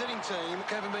 The visiting team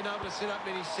haven't been able to set up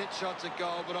many set shots at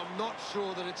goal, but I'm not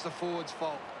sure that it's the forward's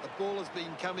fault. The ball has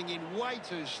been coming in way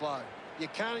too slow. You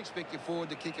can't expect your forward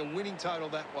to kick a winning total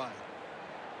that way.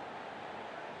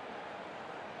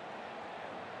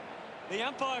 The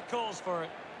umpire calls for it.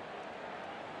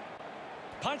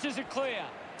 Punches it clear.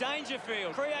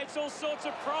 Dangerfield creates all sorts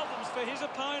of problems for his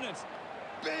opponents.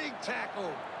 Big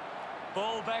tackle.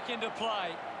 Ball back into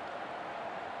play.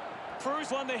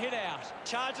 Bruce won the hit out.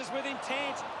 Charges with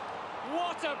intent.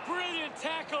 What a brilliant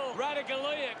tackle.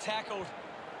 Radaglia tackled.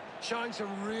 Showing some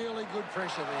really good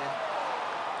pressure there.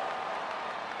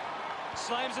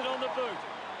 Slams it on the boot.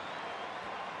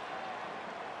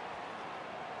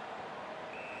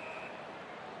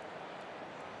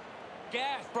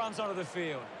 Gaff runs onto the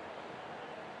field.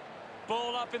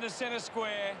 Ball up in the centre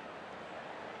square.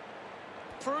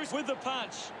 Bruce with the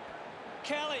punch.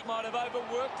 Kelly might have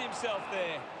overworked himself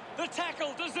there. The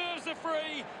tackle deserves a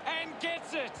free and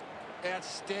gets it.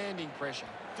 Outstanding pressure.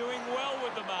 Doing well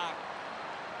with the mark.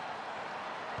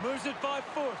 Moves it by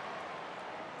foot.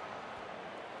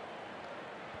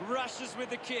 Rushes with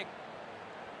the kick.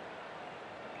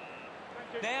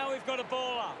 Now we've got a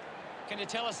ball up. Can you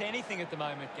tell us anything at the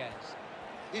moment, Gaz?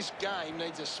 This game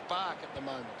needs a spark at the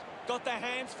moment. Got the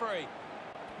hands free.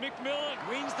 McMillan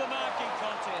wins the marking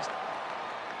contest.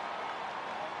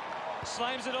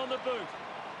 Slams it on the boot.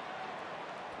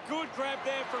 Good grab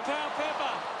there from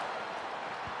Pepper.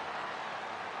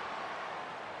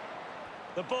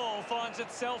 The ball finds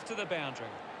itself to the boundary.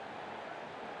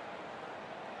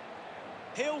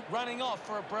 Hill running off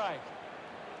for a break.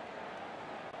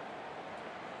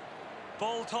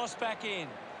 Ball tossed back in.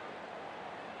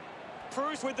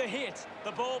 Bruce with the hit.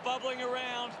 The ball bubbling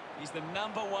around. He's the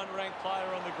 #1 ranked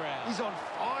player on the ground. He's on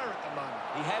fire at the moment.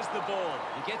 He has the ball.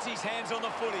 He gets his hands on the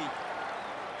footy.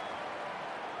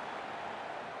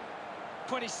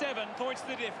 27 points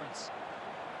the difference.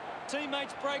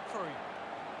 Teammates break for him.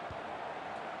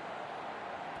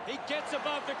 He gets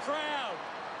above the crowd.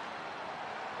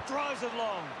 Drives it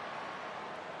long.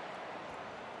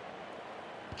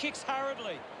 Kicks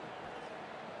hurriedly.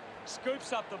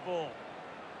 Scoops up the ball.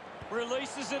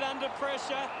 Releases it under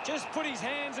pressure. Just put his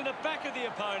hands in the back of the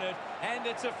opponent, and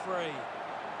it's a free.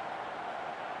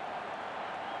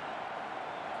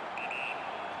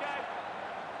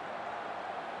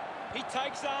 He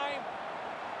takes aim.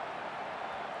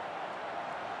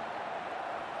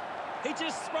 He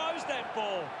just throws that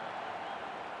ball.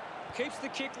 Keeps the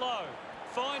kick low.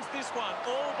 Finds this one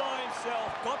all by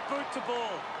himself. Got boot to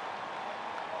ball.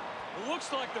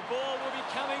 Looks like the ball will be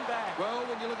coming back. Well,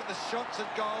 when you look at the shots at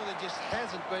goal, there just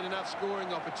hasn't been enough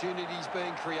scoring opportunities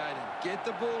being created. Get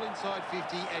the ball inside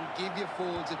 50 and give your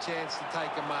forwards a chance to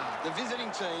take a mark. The visiting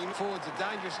team, forwards are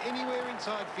dangerous anywhere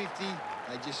inside 50.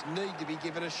 They just need to be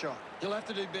given a shot. You'll have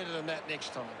to do better than that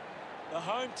next time. The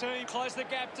home team close the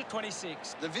gap to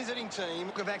 26. The visiting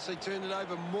team have actually turned it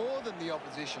over more than the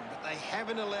opposition, but they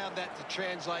haven't allowed that to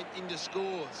translate into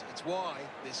scores. It's why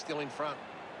they're still in front.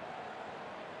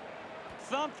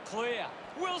 Thumped clear.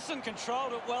 Wilson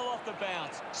controlled it well off the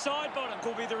bounce. Side bottom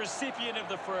will be the recipient of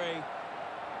the free.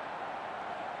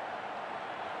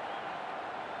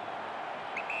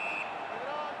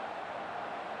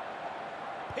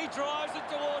 He drives it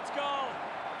towards goal.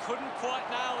 Couldn't quite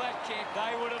nail that kick.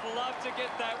 They would have loved to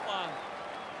get that one.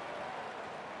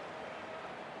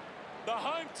 The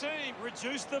home team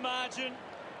reduced the margin.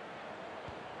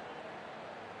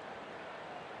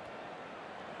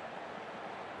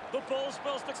 The ball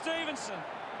spells to Stevenson.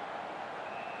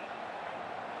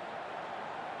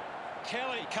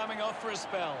 Kelly coming off for a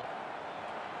spell.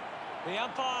 The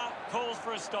umpire calls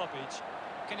for a stoppage.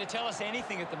 Can you tell us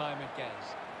anything at the moment, Gaz?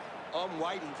 I'm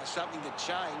waiting for something to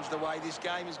change the way this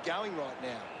game is going right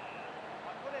now.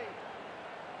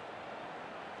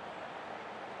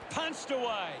 Punched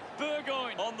away.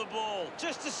 Burgoyne on the ball.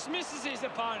 Just dismisses his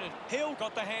opponent. Hill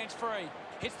got the hands free.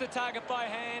 Hits the target by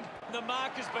hand. The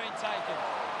mark has been taken.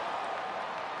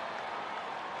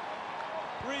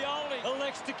 Rioli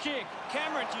elects to kick.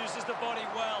 Cameron uses the body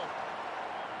well.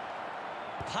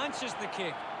 Punches the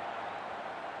kick.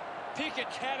 Pickett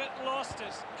had it, lost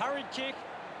it. Hurried kick.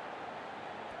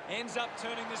 Ends up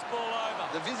turning this ball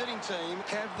over. The visiting team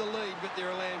have the lead, but they're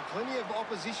allowing plenty of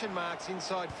opposition marks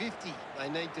inside 50. They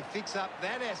need to fix up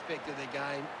that aspect of their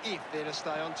game if they're to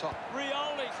stay on top.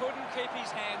 Rioli couldn't keep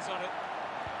his hands on it.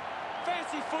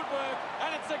 Fancy footwork,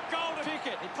 and it's a goal to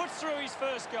Pickett. He puts through his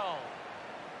first goal.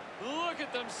 Look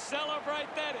at them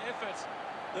celebrate that effort.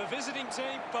 The visiting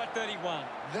team by 31.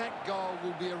 That goal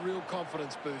will be a real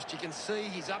confidence boost. You can see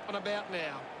he's up and about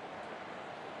now.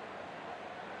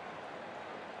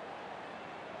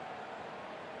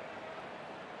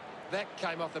 That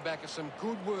came off the back of some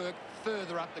good work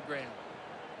further up the ground.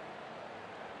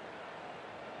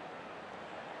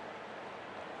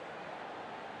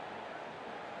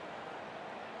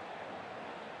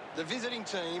 The visiting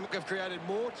team have created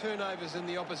more turnovers than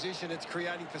the opposition. It's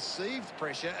creating perceived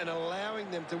pressure and allowing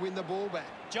them to win the ball back.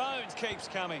 Jones keeps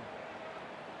coming.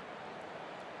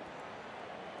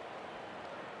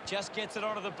 Just gets it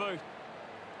onto the boot.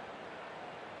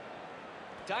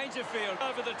 Dangerfield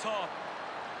over the top.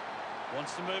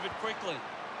 Wants to move it quickly.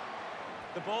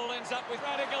 The ball ends up with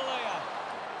Radigalea.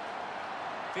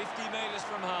 50 metres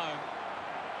from home.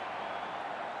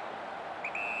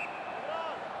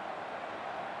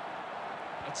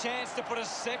 A chance to put a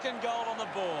second goal on the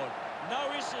board.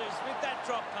 No issues with that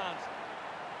drop punt.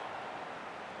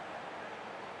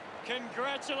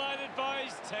 Congratulated by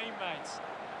his teammates.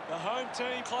 The home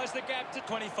team close the gap to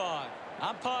 25.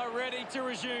 Umpire ready to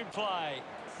resume play.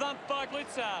 Thumped by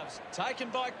Blitzarves. Taken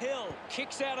by Hill.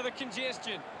 Kicks out of the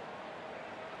congestion.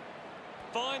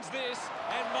 Finds this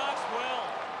and marks well.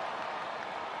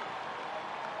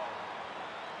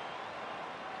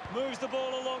 Moves the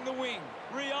ball along the wing.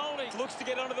 Rioli looks to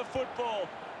get onto the football.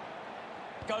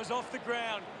 Goes off the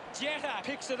ground. Jetta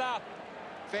picks it up.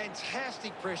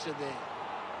 Fantastic pressure there.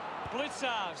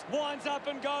 Blitzarves winds up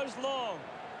and goes long.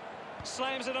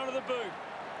 Slams it onto the boot.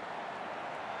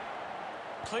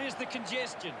 Clears the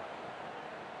congestion.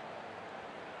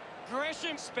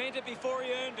 Gresham spent it before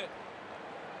he earned it.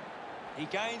 He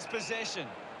gains possession.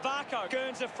 Varco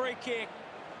earns a free kick.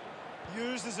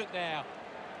 Uses it now.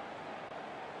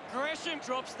 Gresham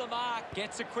drops the mark.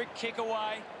 Gets a quick kick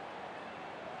away.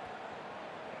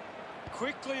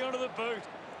 Quickly onto the boot.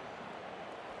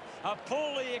 A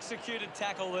poorly executed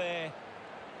tackle there.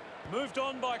 Moved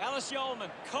on by Alice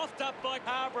Yeoman. Coughed up by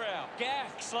Harbrow.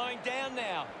 Gaff slowing down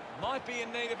now. Might be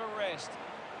in need of a rest.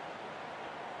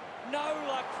 No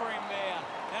luck for him there.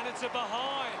 And it's a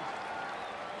behind.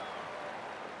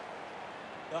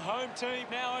 The home team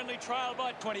now only trailed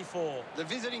by 24. The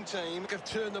visiting team have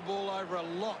turned the ball over a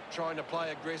lot trying to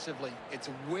play aggressively. It's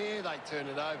where they turn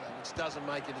it over, which doesn't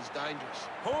make it as dangerous.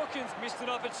 Hawkins missed an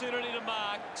opportunity to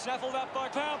mark. Snaffled up by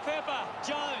Powell Pepper.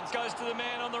 Jones goes to the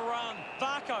man on the run.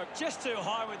 Varco just too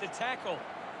high with the tackle.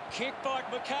 Kick by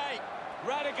McKay.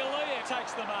 Radigalea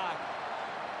takes the mark.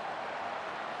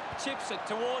 Chips it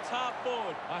towards half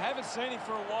forward. I haven't seen him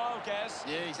for a while, Gaz.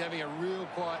 Yeah, he's having a real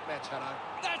quiet match, Hutto.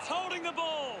 That's holding the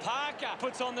ball. Parker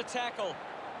puts on the tackle.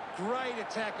 Great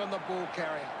attack on the ball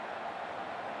carrier.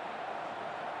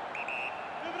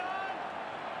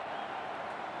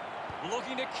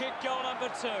 Looking to kick goal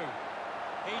number 2.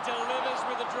 He delivers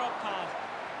with a drop punt.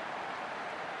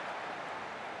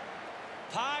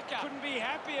 Parker couldn't be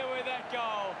happier with that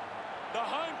goal. The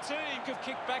home team have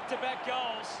kicked back-to-back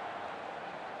goals.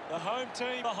 The home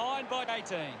team behind by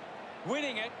 18.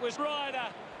 Winning it was Ryder.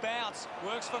 Bounce.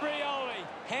 Works for Rioli.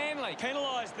 Hanley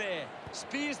penalised there.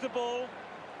 Spears the ball.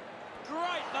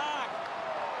 Great mark.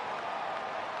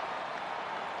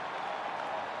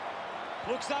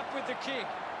 Looks up with the kick.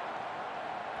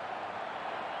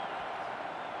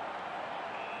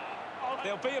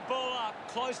 There'll be a ball up,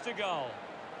 close to goal.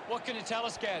 What can you tell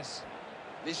us, Gaz?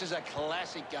 This is a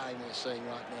classic game we're seeing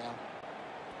right now.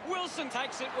 Wilson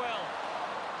takes it well.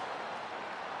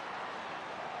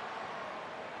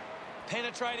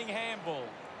 Penetrating handball.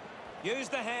 Use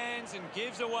the hands and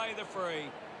gives away the free.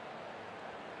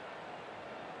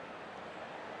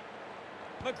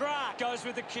 McGrath goes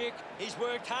with the kick. He's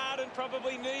worked hard and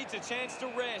probably needs a chance to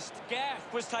rest.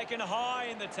 Gaff was taken high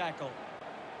in the tackle.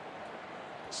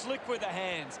 Slick with the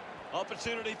hands.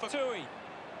 Opportunity for Tui.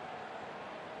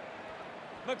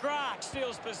 McGrath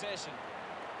steals possession.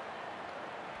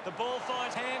 The ball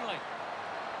finds Hanley.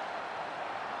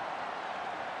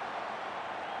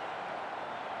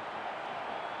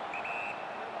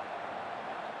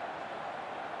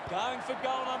 Going for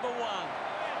goal number 1.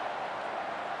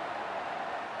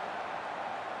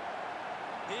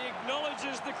 He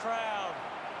acknowledges the crowd.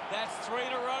 That's 3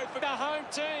 in a row for the home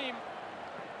team.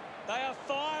 They are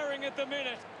firing at the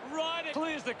minute. Ryder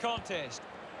clears the contest.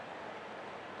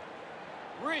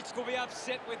 Rich will be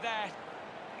upset with that.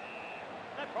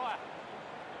 No prior.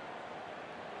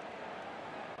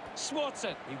 Swats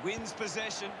it. He wins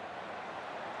possession.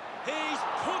 He's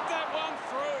put that one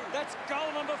through. That's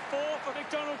goal number 4 for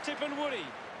McDonald Tippenwoody.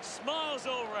 Smiles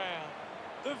all round.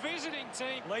 The visiting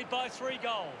team lead by 3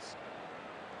 goals.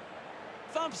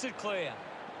 Thumps it clear.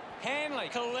 Hanley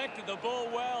collected the ball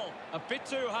well. A bit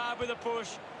too hard with a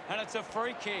push, and it's a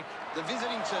free kick. The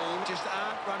visiting team just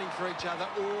aren't running for each other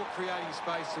or creating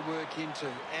space to work into.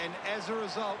 And as a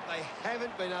result, they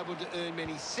haven't been able to earn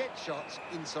many set shots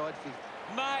inside 50.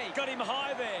 May got him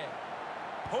high there.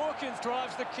 Hawkins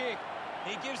drives the kick.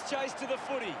 He gives chase to the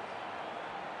footy.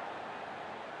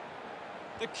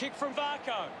 The kick from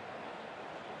Varco.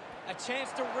 A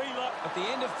chance to reload at the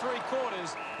end of 3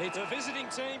 quarters. It's a visiting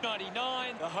team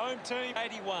 99, the home team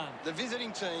 81. The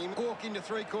visiting team walk into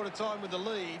 3-quarter time with the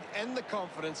lead and the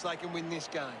confidence they can win this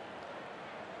game.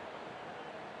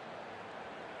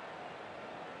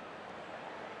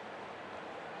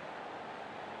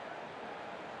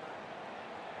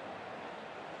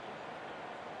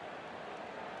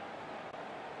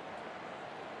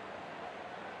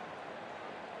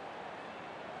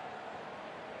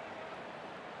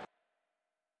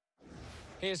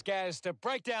 Here's Gaz to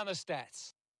break down the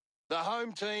stats. The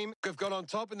home team have got on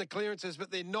top in the clearances, but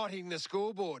they're not hitting the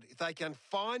scoreboard. If they can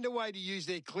find a way to use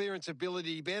their clearance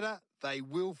ability better, they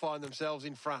will find themselves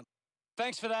in front.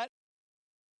 Thanks for that.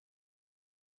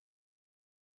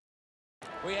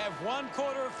 We have 1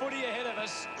 quarter of footy ahead of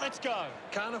us. Let's go.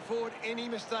 Can't afford any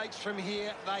mistakes from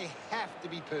here. They have to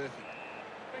be perfect.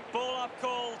 Ball up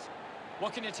called.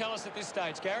 What can you tell us at this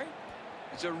stage, Gary?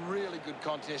 It's a really good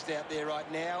contest out there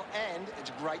right now, and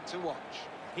it's great to watch.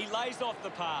 He lays off the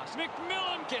pass.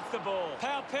 McMillan gets the ball.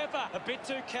 Powell Pepper, a bit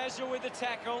too casual with the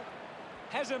tackle.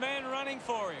 Has a man running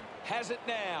for him. Has it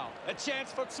now. A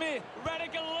chance for Smith.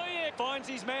 Radicaliak finds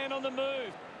his man on the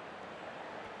move.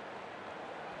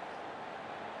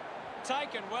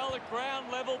 Taken well at ground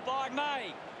level by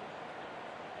May.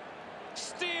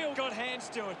 Steele got hands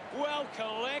to it. Well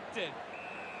collected.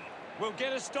 We'll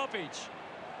get a stoppage.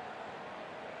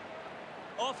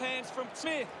 Off hands from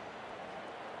Smith.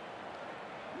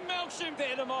 Melksham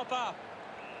there to mop up.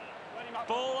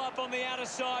 Ball up on the outer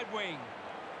side wing.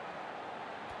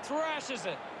 Thrashes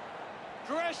it.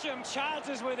 Gresham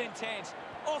charges with intent.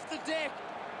 Off the deck.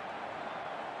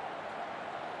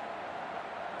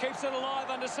 Keeps it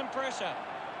alive under some pressure.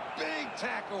 Big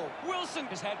tackle. Wilson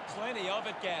has had plenty of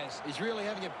it, Gaz. He's really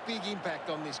having a big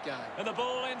impact on this game. And the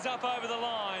ball ends up over the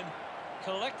line.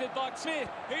 Collected by Smith.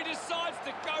 He decides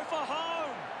to go for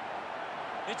home.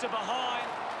 It's a behind.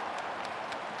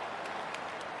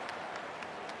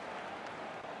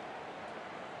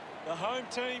 The home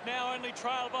team now only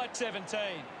trail by 17.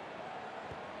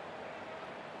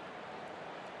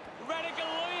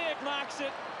 Radicaliak marks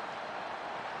it.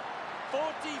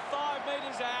 45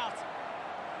 metres out.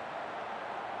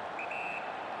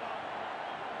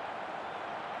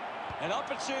 An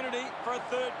opportunity for a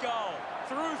 3rd goal.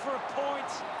 Through for a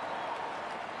point.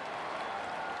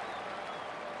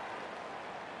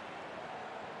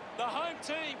 The home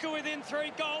team go within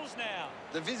 3 goals now.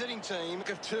 The visiting team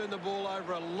have turned the ball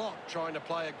over a lot trying to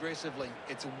play aggressively.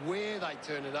 It's where they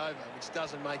turn it over, which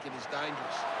doesn't make it as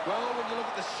dangerous. Well, when you look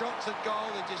at the shots at goal,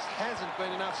 there just hasn't been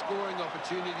enough scoring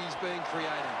opportunities being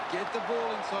created. Get the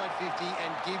ball inside 50 and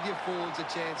give your forwards a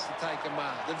chance to take a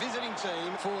mark. The visiting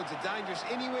team, forwards are dangerous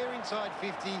anywhere inside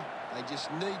 50. They just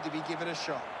need to be given a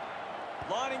shot.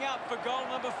 Lining up for goal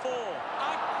number 4.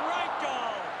 A great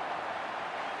goal.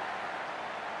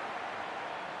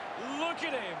 Look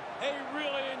at him. He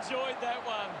really enjoyed that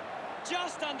one.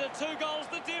 Just under 2 goals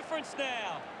the difference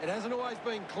now. It hasn't always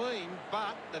been clean,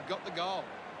 but they've got the goal.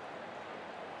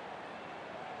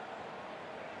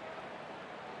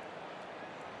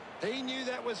 He knew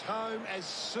that was home as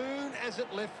soon as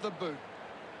it left the boot.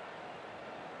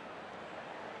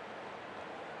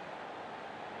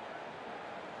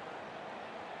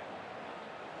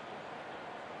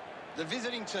 The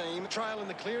visiting team trail in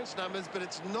the clearance numbers, but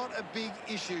it's not a big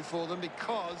issue for them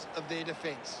because of their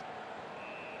defence.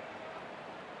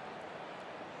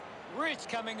 Rich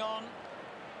coming on.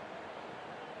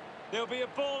 There'll be a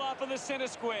ball up in the centre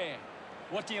square.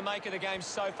 What do you make of the game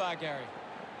so far, Gary?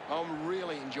 I'm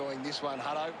really enjoying this one,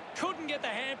 Hutto. Couldn't get the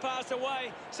hand pass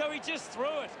away, so he just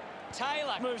threw it.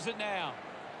 Taylor moves it now.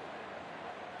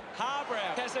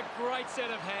 Harbrow has a great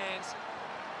set of hands.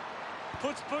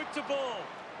 Puts boot to ball.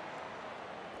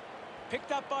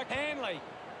 Picked up by Hanley.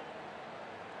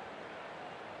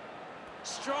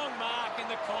 Strong mark in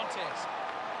the contest.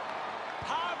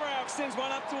 Harbrow sends one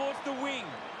up towards the wing.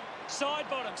 Side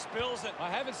bottom spills it. I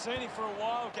haven't seen him for a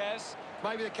while, Gaz.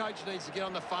 Maybe the coach needs to get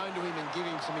on the phone to him and give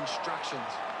him some instructions.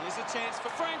 Here's a chance for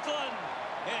Franklin.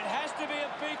 It has to be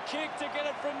a big kick to get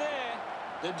it from there.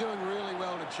 They're doing really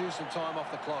well to chew some time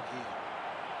off the clock here.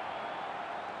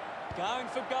 Going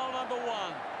for goal number 1.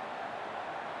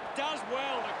 Does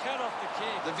well to cut off the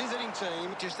kick. The visiting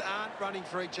team just aren't running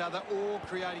for each other or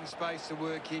creating space to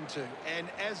work into. And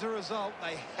as a result,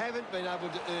 they haven't been able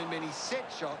to earn many set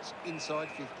shots inside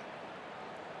 50.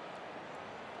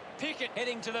 Pickett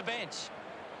heading to the bench.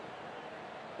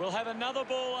 We'll have another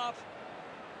ball up.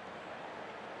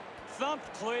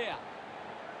 Thumped clear.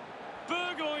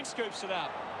 Burgoyne scoops it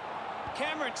up.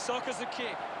 Cameron soccers the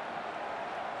kick.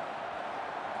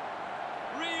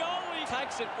 Rioli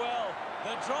takes it well.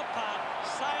 The drop punt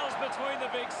sails between the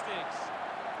big sticks.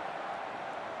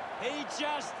 He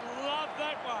just loved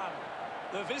that one.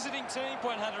 The visiting team,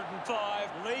 105,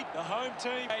 lead the home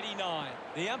team, 89.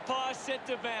 The umpire set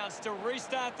to bounce to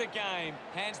restart the game.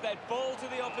 Hands that ball to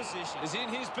the opposition. Is in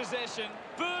his possession.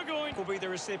 Burgoyne will be the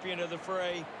recipient of the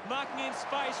free. Marking in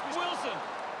space with Wilson.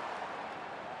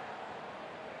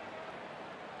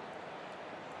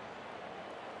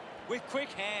 With quick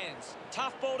hands.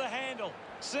 Tough ball to handle.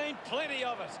 Seen plenty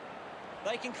of it.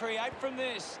 They can create from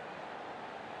this.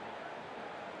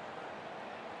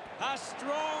 A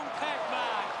strong pack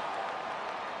mark.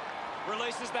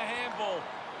 Releases the handball.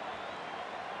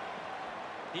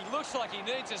 He looks like he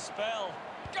needs a spell.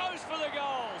 Goes for the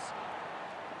goals.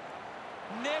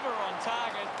 Never on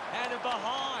target and a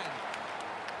behind.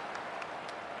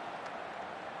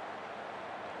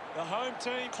 The home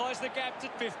team close the gap to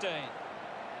 15.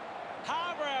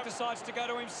 Harbrow decides to go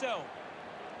to himself.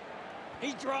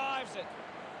 He drives it.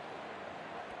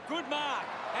 Good mark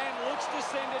and looks to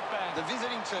send it back. The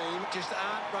visiting team just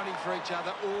aren't running for each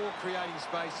other or creating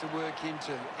space to work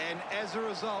into. And as a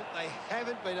result, they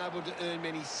haven't been able to earn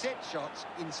many set shots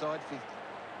inside 50.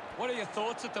 What are your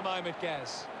thoughts at the moment,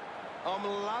 Gaz? I'm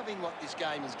loving what this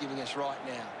game is giving us right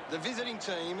now. The visiting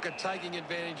team are taking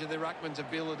advantage of their ruckman's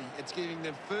ability. It's giving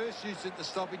them first use at the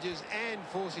stoppages and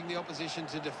forcing the opposition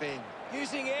to defend.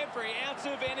 Using every ounce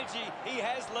of energy he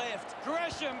has left.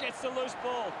 Gresham gets the loose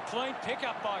ball. Clean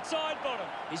pickup by side bottom.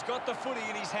 He's got the footy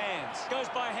in his hands. Goes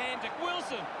by hand to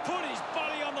Wilson. Put his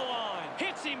body on the line.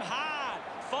 Hits him hard.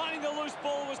 Finding the loose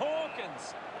ball was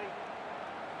Hawkins.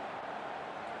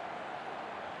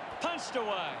 Punched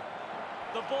away.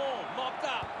 The ball mopped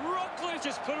up. Rockcliffe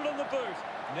just put it on the boot.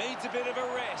 Needs a bit of a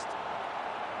rest.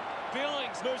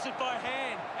 Billings moves it by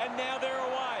hand, and now they're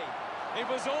away. It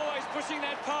was always pushing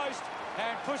that post,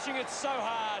 and pushing it so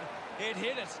hard, it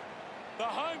hit it. The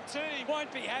home team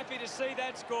won't be happy to see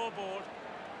that scoreboard.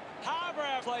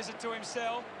 Harbrow plays it to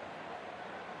himself.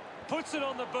 Puts it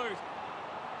on the boot.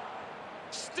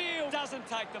 Steele doesn't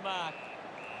take the mark.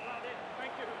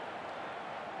 Thank you.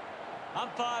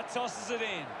 Umpire tosses it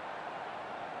in.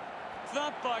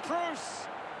 Thumped by Cruz.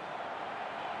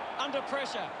 Under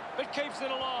pressure, but keeps it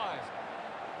alive.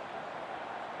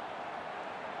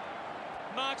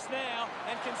 Marks now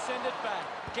and can send it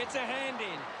back. Gets a hand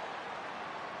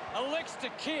in. Elects to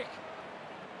kick.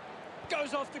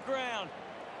 Goes off the ground.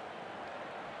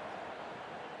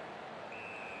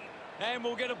 And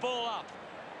we'll get a ball up.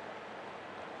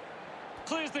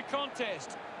 Clears the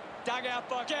contest. Dug out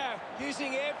by Gav,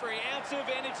 using every ounce of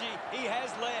energy he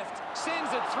has left.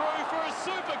 Sends it through for a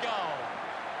super goal.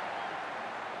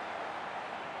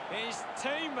 His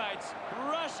teammates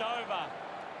rush over.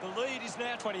 The lead is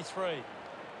now 23.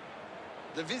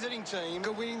 The visiting team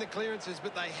are winning the clearances,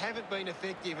 but they haven't been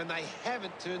effective and they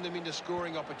haven't turned them into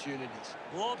scoring opportunities.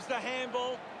 Lobs the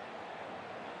handball.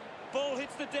 Ball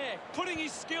hits the deck, putting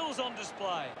his skills on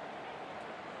display.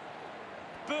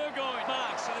 Burgoyne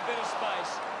marks in a bit of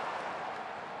space.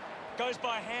 Goes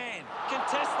by hand.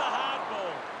 Contests the hard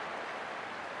ball.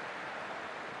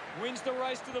 Wins the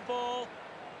race to the ball.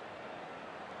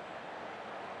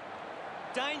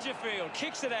 Dangerfield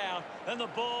kicks it out, and the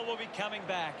ball will be coming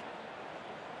back.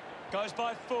 Goes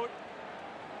by foot.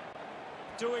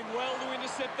 Doing well to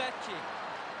intercept that kick.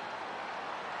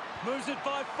 Moves it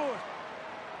by foot.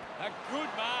 A good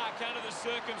mark under the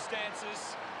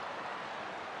circumstances.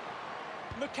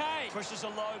 McKay pushes a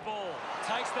low ball.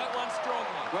 Takes that one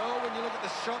strongly. Well, when you look at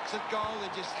the shots at goal, there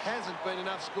just hasn't been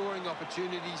enough scoring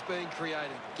opportunities being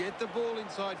created. Get the ball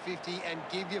inside 50 and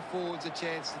give your forwards a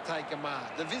chance to take a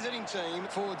mark. The visiting team,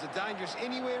 forwards are dangerous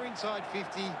anywhere inside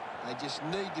 50. They just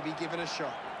need to be given a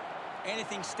shot.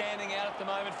 Anything standing out at the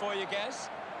moment for you, Gaz?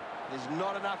 There's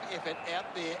not enough effort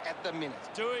out there at the minute.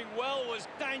 Doing well was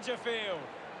Dangerfield.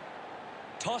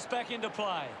 Toss back into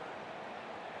play.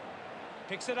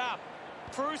 Picks it up.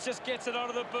 Bruce just gets it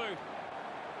onto the boot.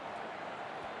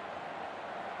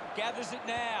 Gathers it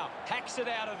now. Hacks it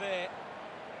out of there.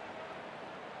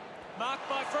 Marked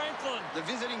by Franklin. The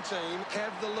visiting team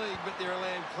have the lead, but they're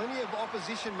allowing plenty of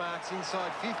opposition marks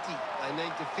inside 50. They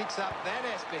need to fix up that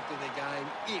aspect of their game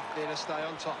if they're to stay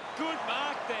on top. Good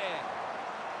mark there.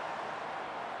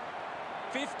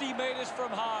 50 metres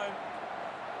from home.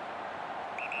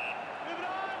 Move it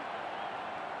on.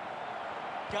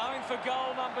 Going for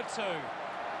goal number 2.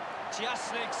 Just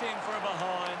sneaks in for a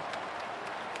behind.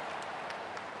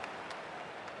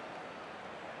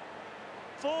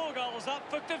 4 goals up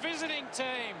for the visiting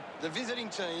team. The visiting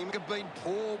team have been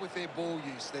poor with their ball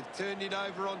use. They've turned it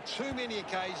over on too many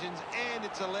occasions, and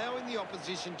it's allowing the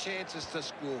opposition chances to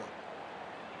score.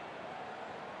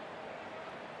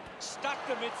 Stuck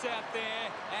the mitts out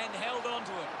there and held on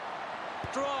to it.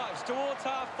 Drives towards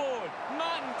half forward.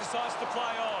 Martin decides to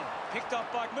play on. Picked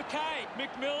up by McKay.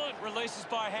 McMillan releases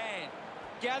by hand.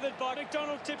 Gathered by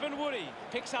McDonald, Tip and Woody.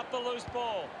 Picks up the loose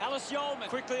ball. Alice Yeoman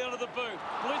quickly onto the boot.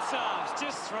 Blitzarms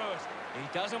just through it. He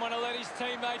doesn't want to let his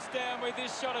teammates down with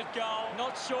this shot at goal.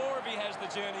 Not sure if he has the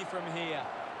journey from here.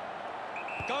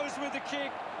 Goes with the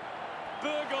kick.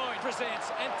 Burgoyne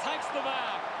presents and takes the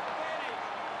mark.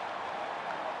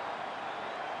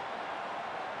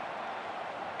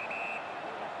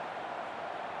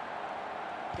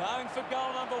 Going for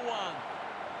goal number 1.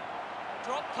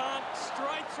 Drop punt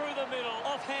straight through the middle,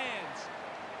 off hands.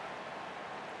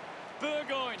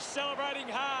 Burgoyne celebrating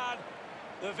hard.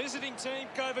 The visiting team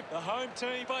covered the home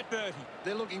team by 30.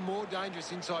 They're looking more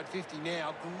dangerous inside 50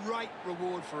 now. Great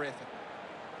reward for effort.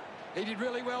 He did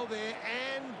really well there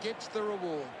and gets the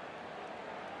reward.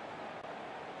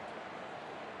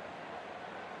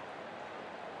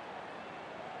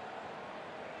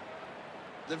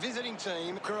 The visiting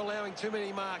team are allowing too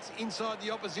many marks inside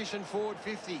the opposition forward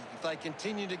 50. If they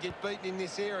continue to get beaten in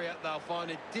this area, they'll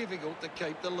find it difficult to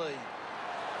keep the lead.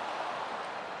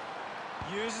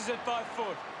 Uses it by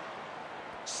foot.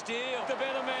 Steele, the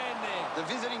better man there.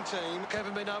 The visiting team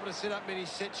haven't been able to set up many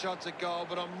set shots at goal,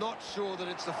 but I'm not sure that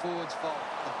it's the forward's fault.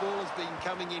 The ball has been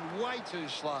coming in way too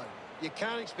slow. You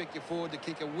can't expect your forward to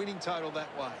kick a winning total that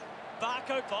way.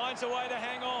 Barco finds a way to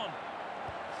hang on.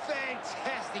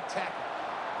 Fantastic tackle.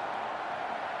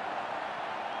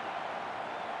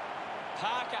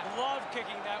 Parker, love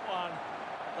kicking that one.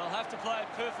 They'll have to play it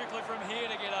perfectly from here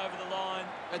to get over the line.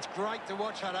 It's great to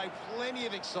watch, Hutto. Plenty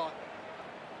of excitement.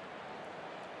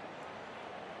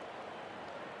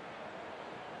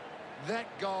 That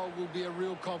goal will be a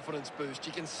real confidence boost.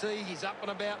 You can see he's up and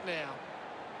about now.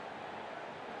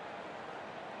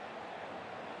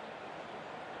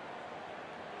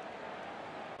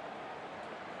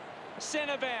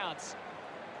 Centre bounce.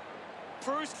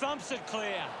 Bruce thumps it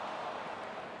clear.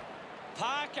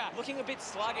 Parker looking a bit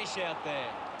sluggish out there.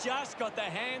 Just got the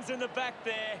hands in the back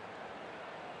there.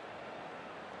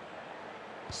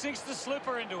 Sinks the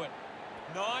slipper into it.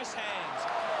 Nice hands.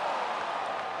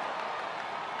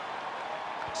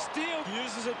 Steele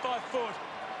uses it by foot.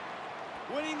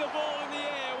 Winning the ball in the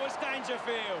air was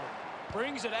Dangerfield.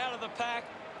 Brings it out of the pack.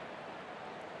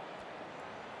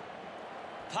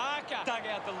 Parker dug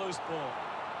out the loose ball.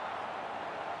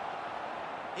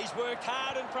 He's worked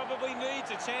hard and probably needs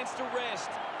a chance to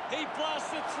rest. He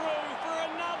blasts it through for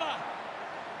another.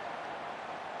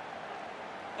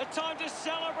 A time to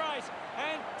celebrate.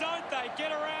 And don't they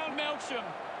get around Melksham.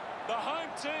 The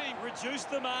home team reduced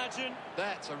the margin.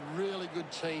 That's a really good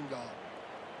team goal.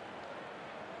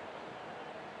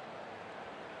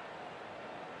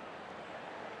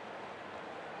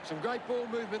 Some great ball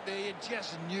movement there. You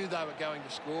just knew they were going to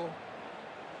score.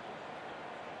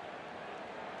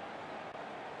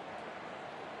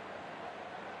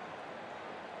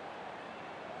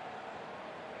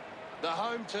 The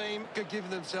home team could give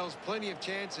themselves plenty of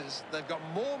chances. They've got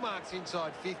more marks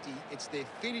inside 50. It's their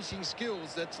finishing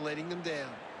skills that's letting them down.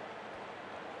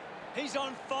 He's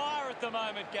on fire at the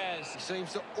moment, Gaz. He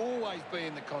seems to always be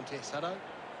in the contest, Hutto.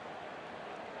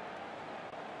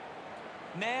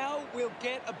 Now we'll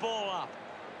get a ball up.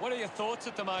 What are your thoughts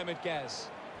at the moment,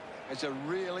 Gaz? It's a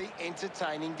really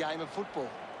entertaining game of football.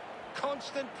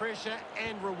 Constant pressure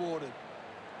and rewarded.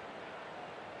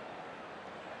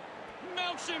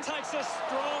 Melksham takes a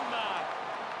strong mark.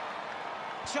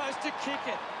 Chose to kick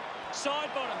it.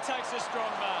 Side bottom takes a strong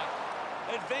mark.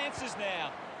 Advances now.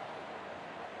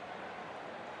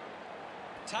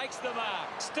 Takes the mark.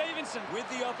 Stevenson with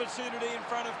the opportunity in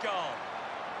front of goal.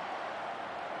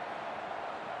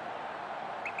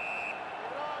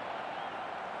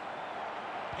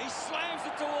 He slams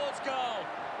it towards goal.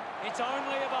 It's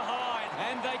only a behind,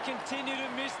 and they continue to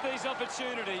miss these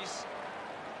opportunities.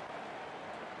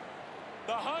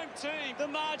 The home team, the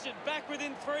margin, back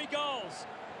within 3 goals.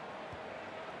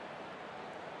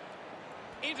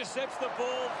 Intercepts the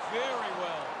ball very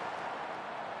well.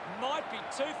 Might be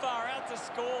too far out to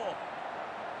score.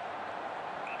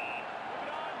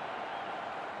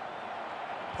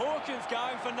 Hawkins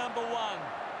going for number 1.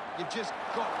 You've just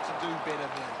got to do better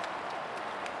than.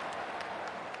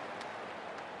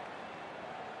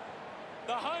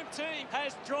 The home team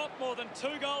has dropped more than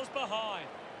 2 goals behind.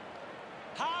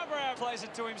 Harbrow plays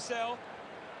it to himself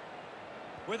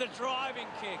with a driving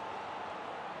kick.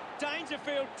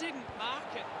 Dangerfield didn't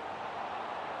mark it.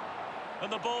 And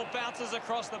the ball bounces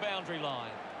across the boundary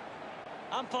line.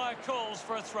 Umpire calls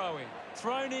for a throw-in.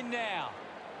 Thrown in now.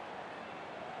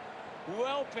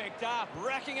 Well picked up.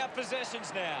 Racking up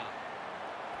possessions now.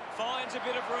 Finds a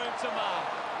bit of room to mark.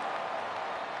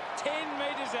 10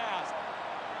 metres out.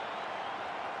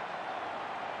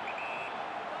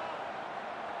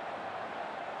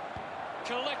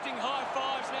 Collecting high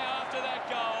fives now after that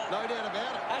goal. No doubt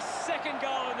about it. A second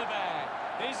goal in the bag.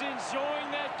 He's enjoying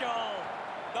that goal.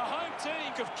 The home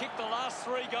team have kicked the last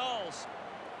 3 goals.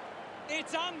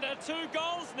 It's under 2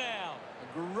 goals now. A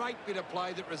great bit of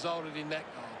play that resulted in that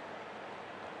goal.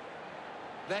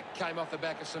 That came off the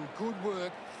back of some good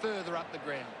work further up the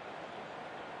ground.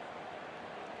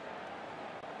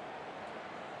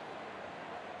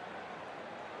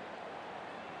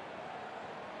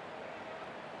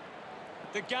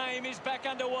 The game is back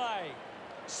underway.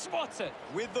 Swats it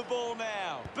with the ball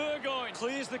now. Burgoyne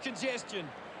clears the congestion.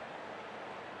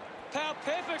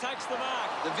 Pepper takes the mark.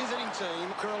 The visiting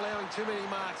team are allowing too many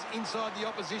marks inside the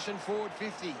opposition forward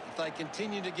 50. If they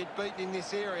continue to get beaten in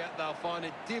this area, they'll find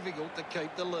it difficult to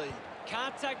keep the lead.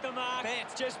 Can't take the mark.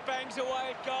 Betts just bangs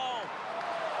away at goal.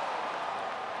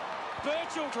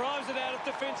 Birchall drives it out at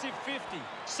defensive 50.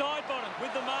 Side bottom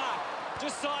with the mark.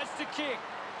 Decides to kick.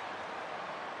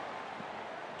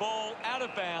 Ball out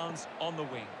of bounds on the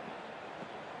wing.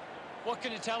 What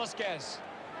can you tell us, Gaz?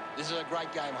 This is a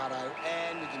great game, Hutto,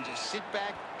 and we can just sit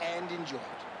back and enjoy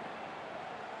it.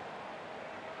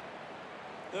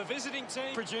 The visiting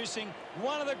team producing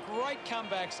one of the great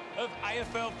comebacks of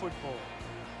AFL football.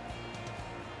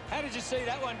 How did you see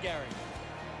that one, Gary?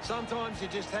 Sometimes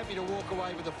you're just happy to walk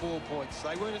away with the 4 points.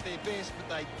 They weren't at their best, but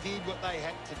they did what they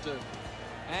had to do.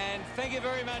 And thank you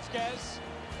very much, Gaz.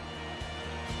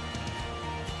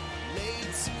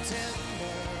 Late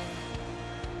September,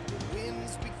 the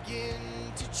winds begin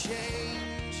to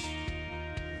change.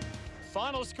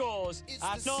 Final scores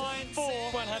are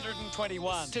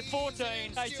 9-4-121 to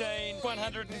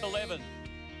 14-18-111.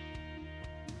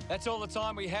 That's all the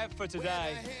time we have for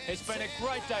today. It's been a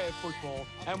great day of football,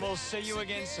 and we'll see you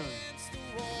again soon.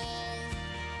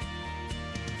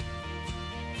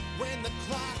 When the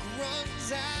clock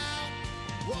runs out,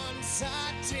 one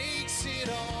side takes it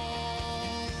all.